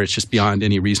point where it's just beyond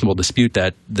any reasonable dispute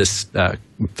that this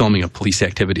filming of police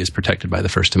activity is protected by the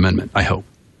First Amendment, I hope.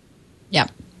 Yeah.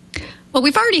 Well,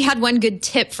 we've already had one good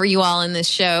tip for you all in this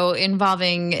show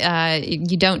involving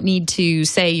you don't need to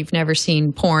say you've never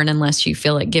seen porn unless you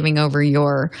feel like giving over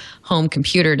your home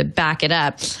computer to back it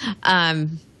up,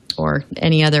 or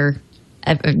any other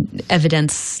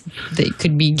evidence that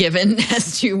could be given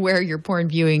as to where your porn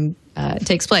viewing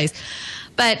takes place.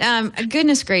 But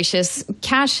goodness gracious,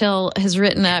 Cash Hill has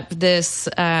written up this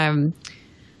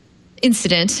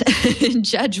incident,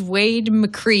 Judge Wade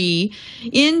McCree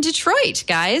in Detroit.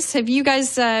 Guys, have you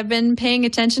guys been paying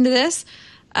attention to this?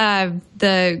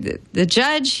 The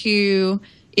judge, who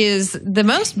is the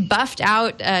most buffed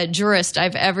out jurist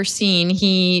I've ever seen,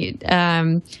 he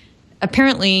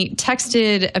apparently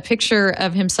texted a picture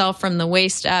of himself from the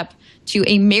waist up to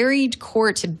a married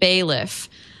court bailiff,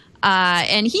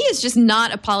 and he is just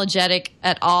not apologetic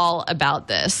at all about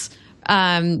this.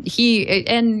 Maybe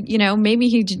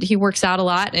he works out a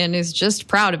lot and is just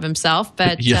proud of himself,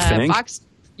 but Fox,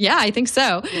 yeah, I think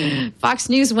so. Fox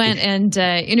News went and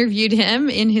interviewed him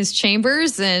in his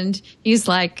chambers, and he's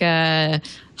like,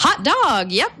 hot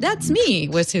dog, yep, that's me,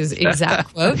 was his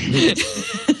exact quote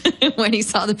when he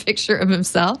saw the picture of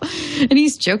himself. And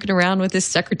he's joking around with his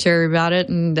secretary about it,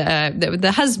 and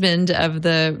the husband of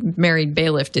the married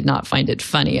bailiff did not find it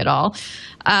funny at all.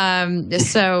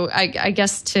 So I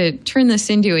guess to turn this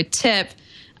into a tip,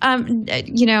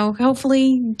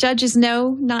 hopefully judges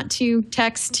know not to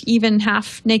text even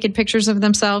half-naked pictures of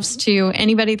themselves to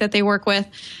anybody that they work with.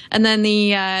 And then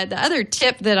the other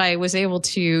tip that I was able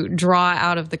to draw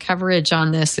out of the coverage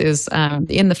on this is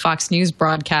in the Fox News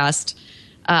broadcast,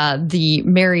 the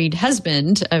married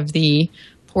husband of the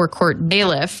poor court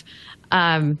bailiff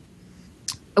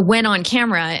went on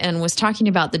camera and was talking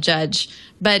about the judge.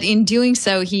 But in doing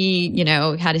so, he,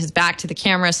 had his back to the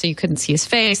camera so you couldn't see his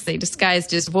face. They disguised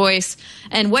his voice.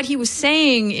 And what he was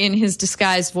saying in his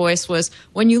disguised voice was,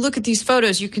 when you look at these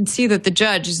photos, you can see that the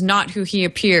judge is not who he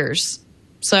appears.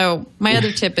 So my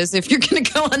other tip is, if you're going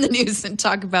to go on the news and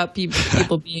talk about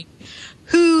people being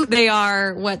who they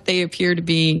are, what they appear to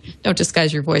be, don't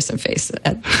disguise your voice and face in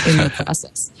the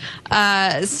process.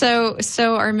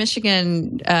 So our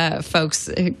Michigan folks,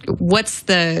 what's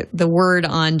the word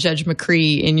on Judge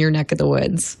McCree in your neck of the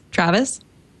woods? Travis?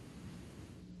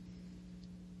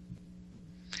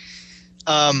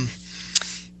 I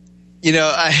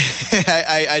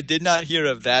did not hear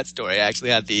of that story. I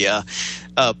actually had the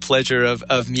pleasure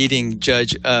of meeting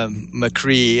Judge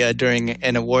McCree during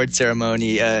an award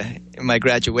ceremony in my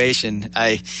graduation.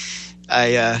 But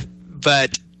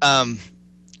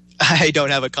I don't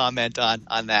have a comment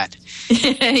on that.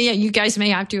 Yeah, you guys may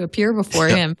have to appear before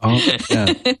him.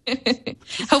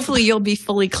 Hopefully you'll be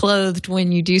fully clothed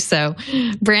when you do so.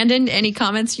 Brandon, any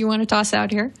comments you want to toss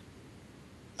out here?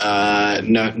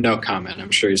 No comment.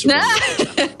 I'm sure he's a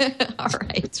wonderful. All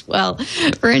right. Well,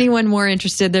 for anyone more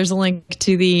interested, there's a link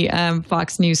to the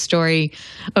Fox News story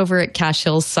over at Cash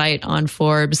Hill's site on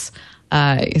Forbes.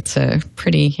 It's a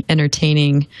pretty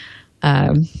entertaining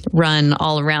run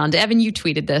all around. Evan, you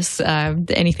tweeted this.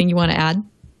 Anything you want to add?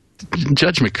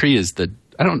 Judge McCree is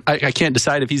I can't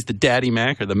decide if he's the Daddy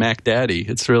Mac or the Mac Daddy.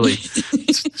 It's really,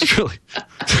 it's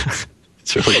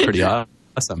really pretty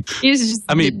awesome. He's just,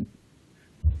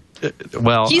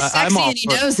 well, he's sexy I'm and he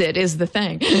knows it is the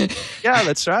thing. Yeah,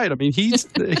 that's right. I mean, he's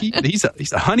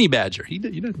a honey badger. He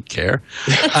doesn't care.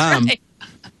 Right.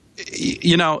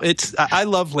 You know, I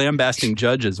love lambasting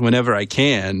judges whenever I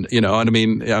can. You know, and I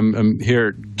mean, I'm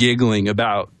here giggling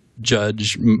about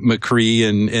Judge McCree,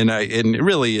 and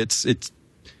really, it's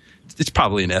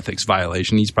probably an ethics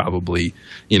violation. He's probably,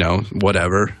 you know,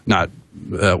 whatever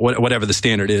the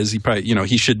standard is. He probably, you know,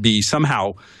 he should be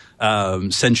somehow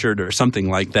censured or something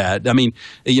like that. I mean,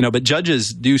 you know, but judges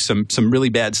do some really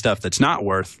bad stuff that's not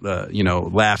worth, you know,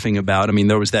 laughing about. I mean,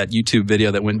 there was that YouTube video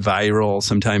that went viral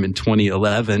sometime in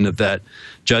 2011 of that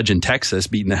judge in Texas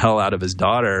beating the hell out of his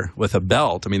daughter with a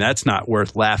belt. I mean, that's not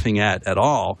worth laughing at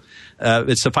all.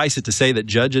 It's suffice it to say that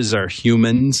judges are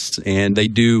humans and they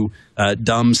do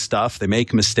dumb stuff. They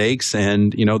make mistakes,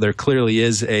 and, you know, there clearly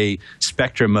is a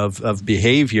spectrum of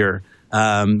behavior.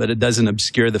 But it doesn't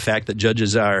obscure the fact that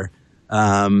judges are,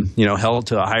 you know, held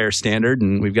to a higher standard,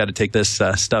 and we've got to take this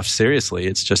stuff seriously.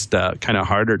 It's just kind of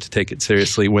harder to take it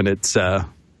seriously when it's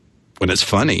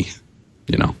funny.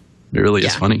 You know, it really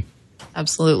is funny.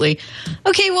 Absolutely.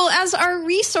 Okay, well, as our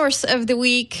resource of the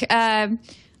week,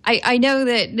 I know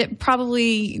that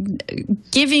probably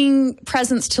giving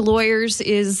presents to lawyers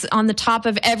is on the top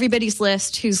of everybody's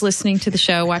list who's listening to the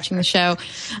show, watching the show.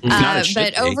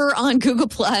 But over on Google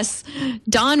Plus,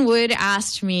 Don Wood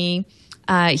asked me,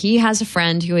 he has a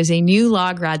friend who is a new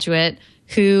law graduate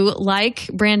who, like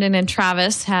Brandon and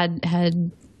Travis, had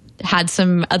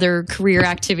some other career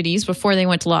activities before they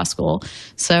went to law school.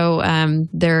 So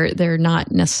they're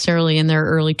not necessarily in their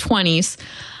early 20s.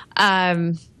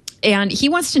 And he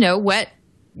wants to know what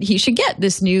he should get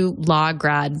this new law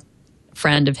grad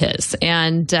friend of his.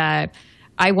 And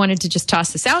I wanted to just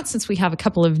toss this out since we have a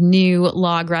couple of new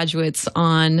law graduates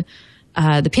on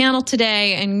the panel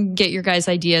today and get your guys'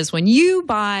 ideas. When you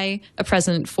buy a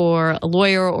present for a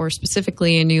lawyer or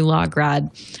specifically a new law grad,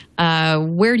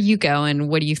 where do you go and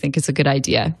what do you think is a good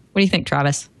idea? What do you think,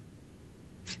 Travis?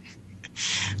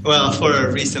 Well, for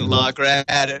a recent law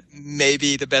grad,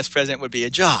 maybe the best present would be a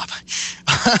job.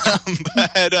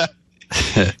 But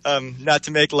not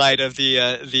to make light of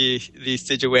the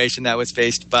situation that was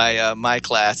faced by my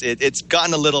class, it's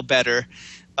gotten a little better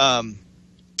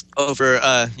over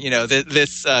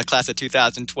this class of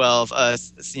 2012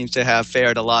 seems to have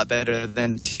fared a lot better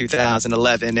than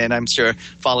 2011, and I'm sure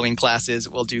following classes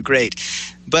will do great.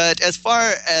 But as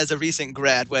far as a recent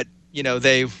grad, what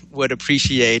they would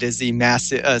appreciate is the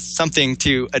massive something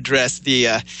to address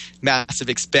the massive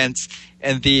expense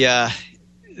and the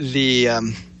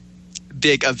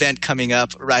big event coming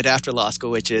up right after law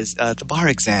school, which is the bar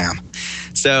exam.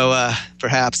 So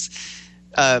perhaps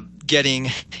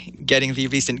getting the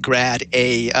recent grad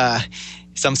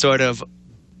some sort of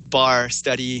bar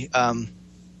study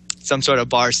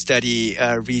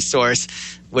resource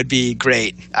would be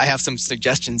great. I have some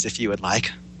suggestions if you would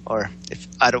like, or if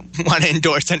I don't want to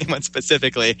endorse anyone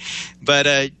specifically, but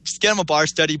just get them a bar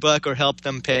study book or help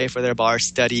them pay for their bar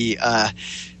study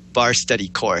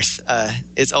course.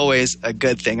 It's always a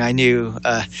good thing. I knew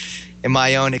in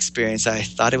my own experience, I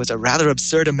thought it was a rather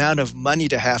absurd amount of money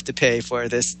to have to pay for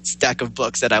this stack of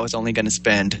books that I was only going to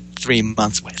spend 3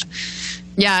 months with.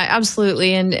 Yeah,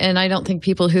 absolutely. And I don't think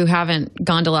people who haven't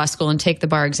gone to law school and taken the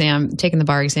bar exam,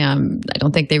 I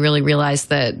don't think they really realize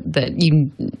that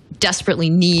you desperately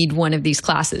need one of these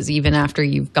classes even after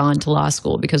you've gone to law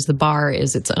school, because the bar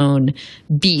is its own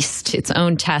beast, its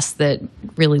own test that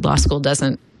really law school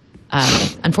doesn't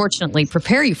unfortunately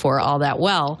prepare you for all that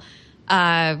well.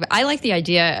 I like the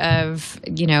idea of,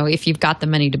 if you've got the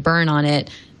money to burn on it,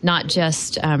 not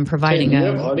just providing do you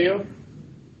have audio?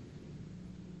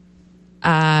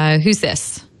 Who's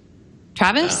this?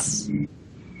 Travis?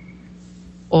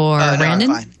 Or Brandon?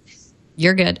 No, I'm fine.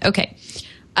 You're good. Okay.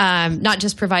 Not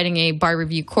just providing a bar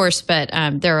review course, but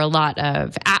there are a lot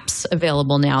of apps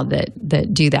available now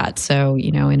that do that. So,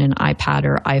 in an iPad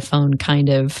or iPhone kind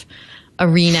of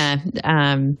arena,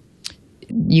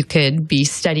 you could be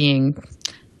studying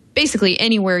basically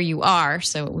anywhere you are.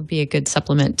 So it would be a good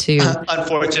supplement to.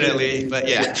 Unfortunately, but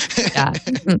yeah. Yeah,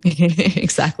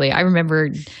 exactly. I remember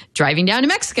driving down to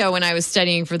Mexico when I was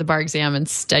studying for the bar exam and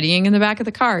studying in the back of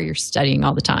the car. You're studying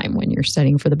all the time when you're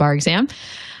studying for the bar exam.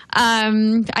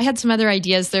 I had some other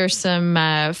ideas. There's some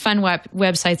fun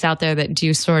websites out there that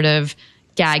do sort of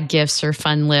gag gifts or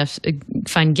fun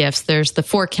gifts. There's the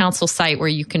For Council site where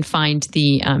you can find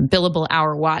the billable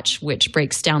hour watch, which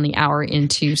breaks down the hour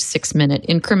into 6-minute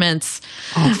increments.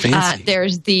 Oh, fancy.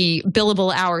 There's the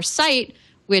billable hour site,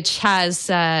 which has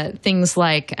things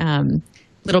like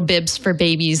little bibs for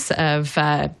babies of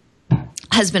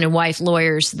husband and wife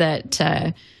lawyers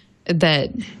that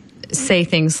say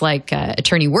things like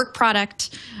attorney work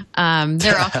product. There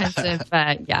are all kinds of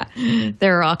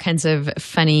there are all kinds of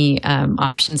funny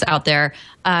options out there.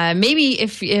 Maybe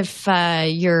if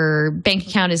your bank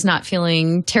account is not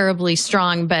feeling terribly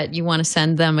strong, but you want to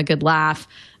send them a good laugh,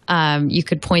 you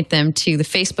could point them to the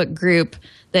Facebook group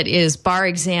that is Bar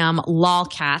Exam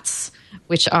Lolcats,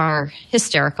 which are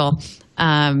hysterical.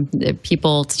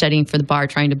 People studying for the bar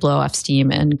trying to blow off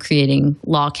steam and creating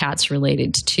lolcats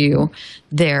related to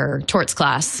their torts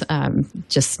class,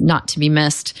 just not to be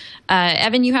missed.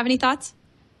 Evan, you have any thoughts?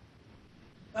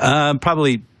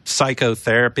 Probably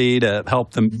psychotherapy to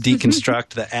help them deconstruct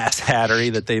the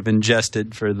asshattery that they've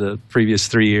ingested for the previous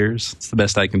 3 years. It's the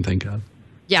best I can think of.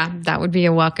 Yeah, that would be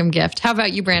a welcome gift. How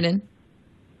about you, Brandon?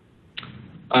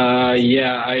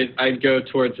 I'd go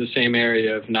towards the same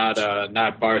area of not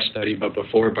bar study, but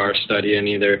before bar study, and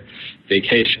either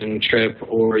vacation trip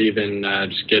or even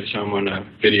just get someone a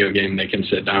video game they can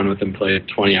sit down with and play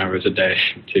 20 hours a day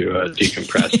to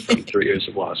decompress from 3 years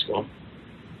of law school.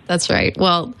 That's right.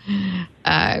 Well,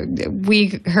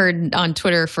 we heard on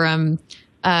Twitter from,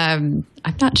 I'm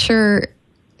not sure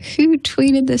who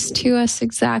tweeted this to us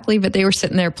exactly, but they were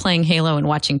sitting there playing Halo and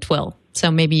watching TWiL. So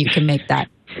maybe you can make that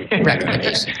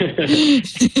recommendation.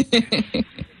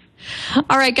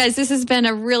 All right, guys, this has been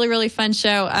a really, really fun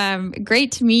show.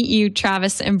 Great to meet you,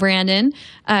 Travis and Brandon.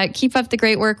 Keep up the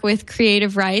great work with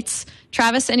Creative Rights.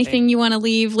 Travis, anything you want to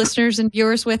leave listeners and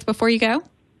viewers with before you go?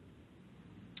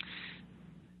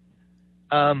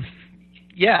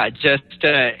 Just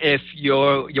if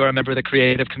you're a member of the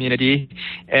creative community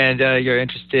and you're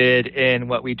interested in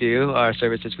what we do, our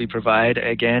services we provide,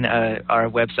 again, our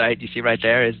website you see right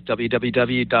there is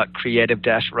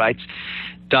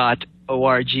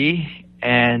www.creative-rights.org.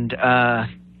 And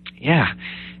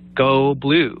go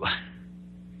blue.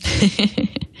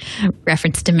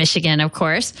 Reference to Michigan, of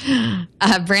course.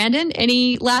 Brandon,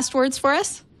 any last words for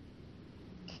us?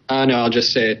 No, I'll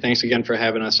just say thanks again for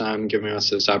having us on, giving us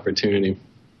this opportunity.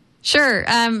 Sure.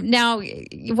 Now,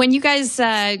 when you guys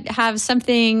have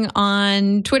something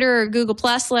on Twitter or Google+,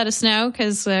 let us know,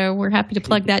 because we're happy to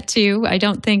plug that too. I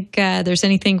don't think there's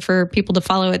anything for people to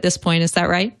follow at this point. Is that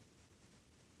right?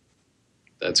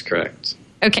 That's correct.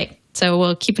 Okay. So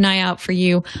we'll keep an eye out for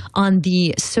you on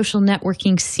the social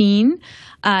networking scene.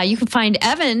 You can find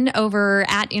Evan over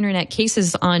at Internet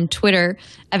Cases on Twitter.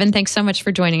 Evan, thanks so much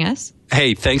for joining us.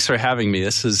 Hey, thanks for having me.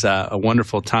 This is a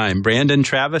wonderful time. Brandon,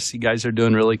 Travis, you guys are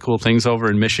doing really cool things over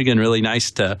in Michigan. Really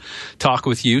nice to talk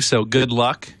with you. So good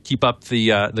luck. Keep up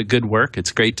the good work.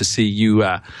 It's great to see you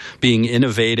being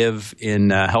innovative in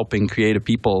helping creative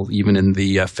people, even in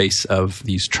the face of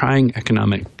these trying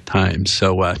economic times.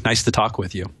 So nice to talk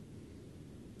with you.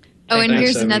 Oh, and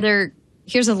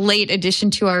here's a late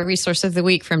addition to our resource of the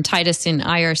week from Titus in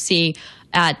IRC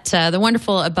at the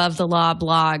wonderful Above the Law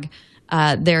blog.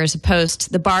 There is a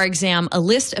post, The Bar Exam, a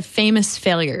list of famous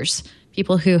failures,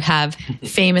 people who have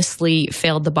famously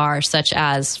failed the bar, such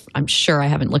as, I'm sure I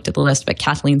haven't looked at the list, but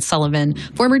Kathleen Sullivan,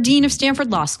 former dean of Stanford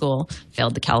Law School,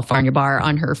 failed the California bar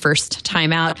on her first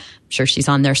time out. I'm sure she's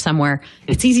on there somewhere.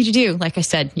 It's easy to do. Like I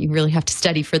said, you really have to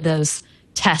study for those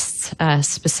tests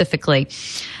specifically.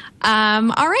 All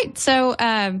right. So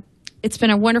it's been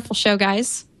a wonderful show,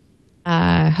 guys.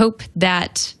 Hope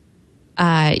that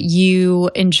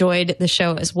you enjoyed the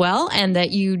show as well and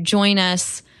that you join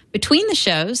us between the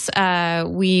shows.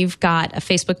 We've got a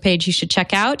Facebook page you should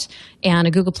check out and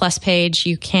a Google Plus page.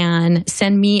 You can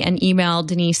send me an email,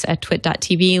 Denise at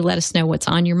twit.tv. Let us know what's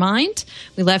on your mind.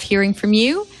 We love hearing from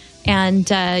you. And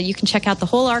you can check out the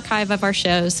whole archive of our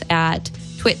shows at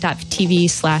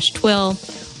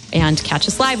twit.tv/TWiL. And catch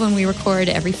us live when we record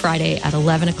every Friday at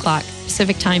 11 o'clock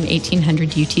Pacific Time,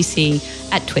 1800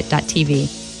 UTC at twit.tv.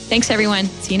 Thanks, everyone.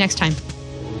 See you next time.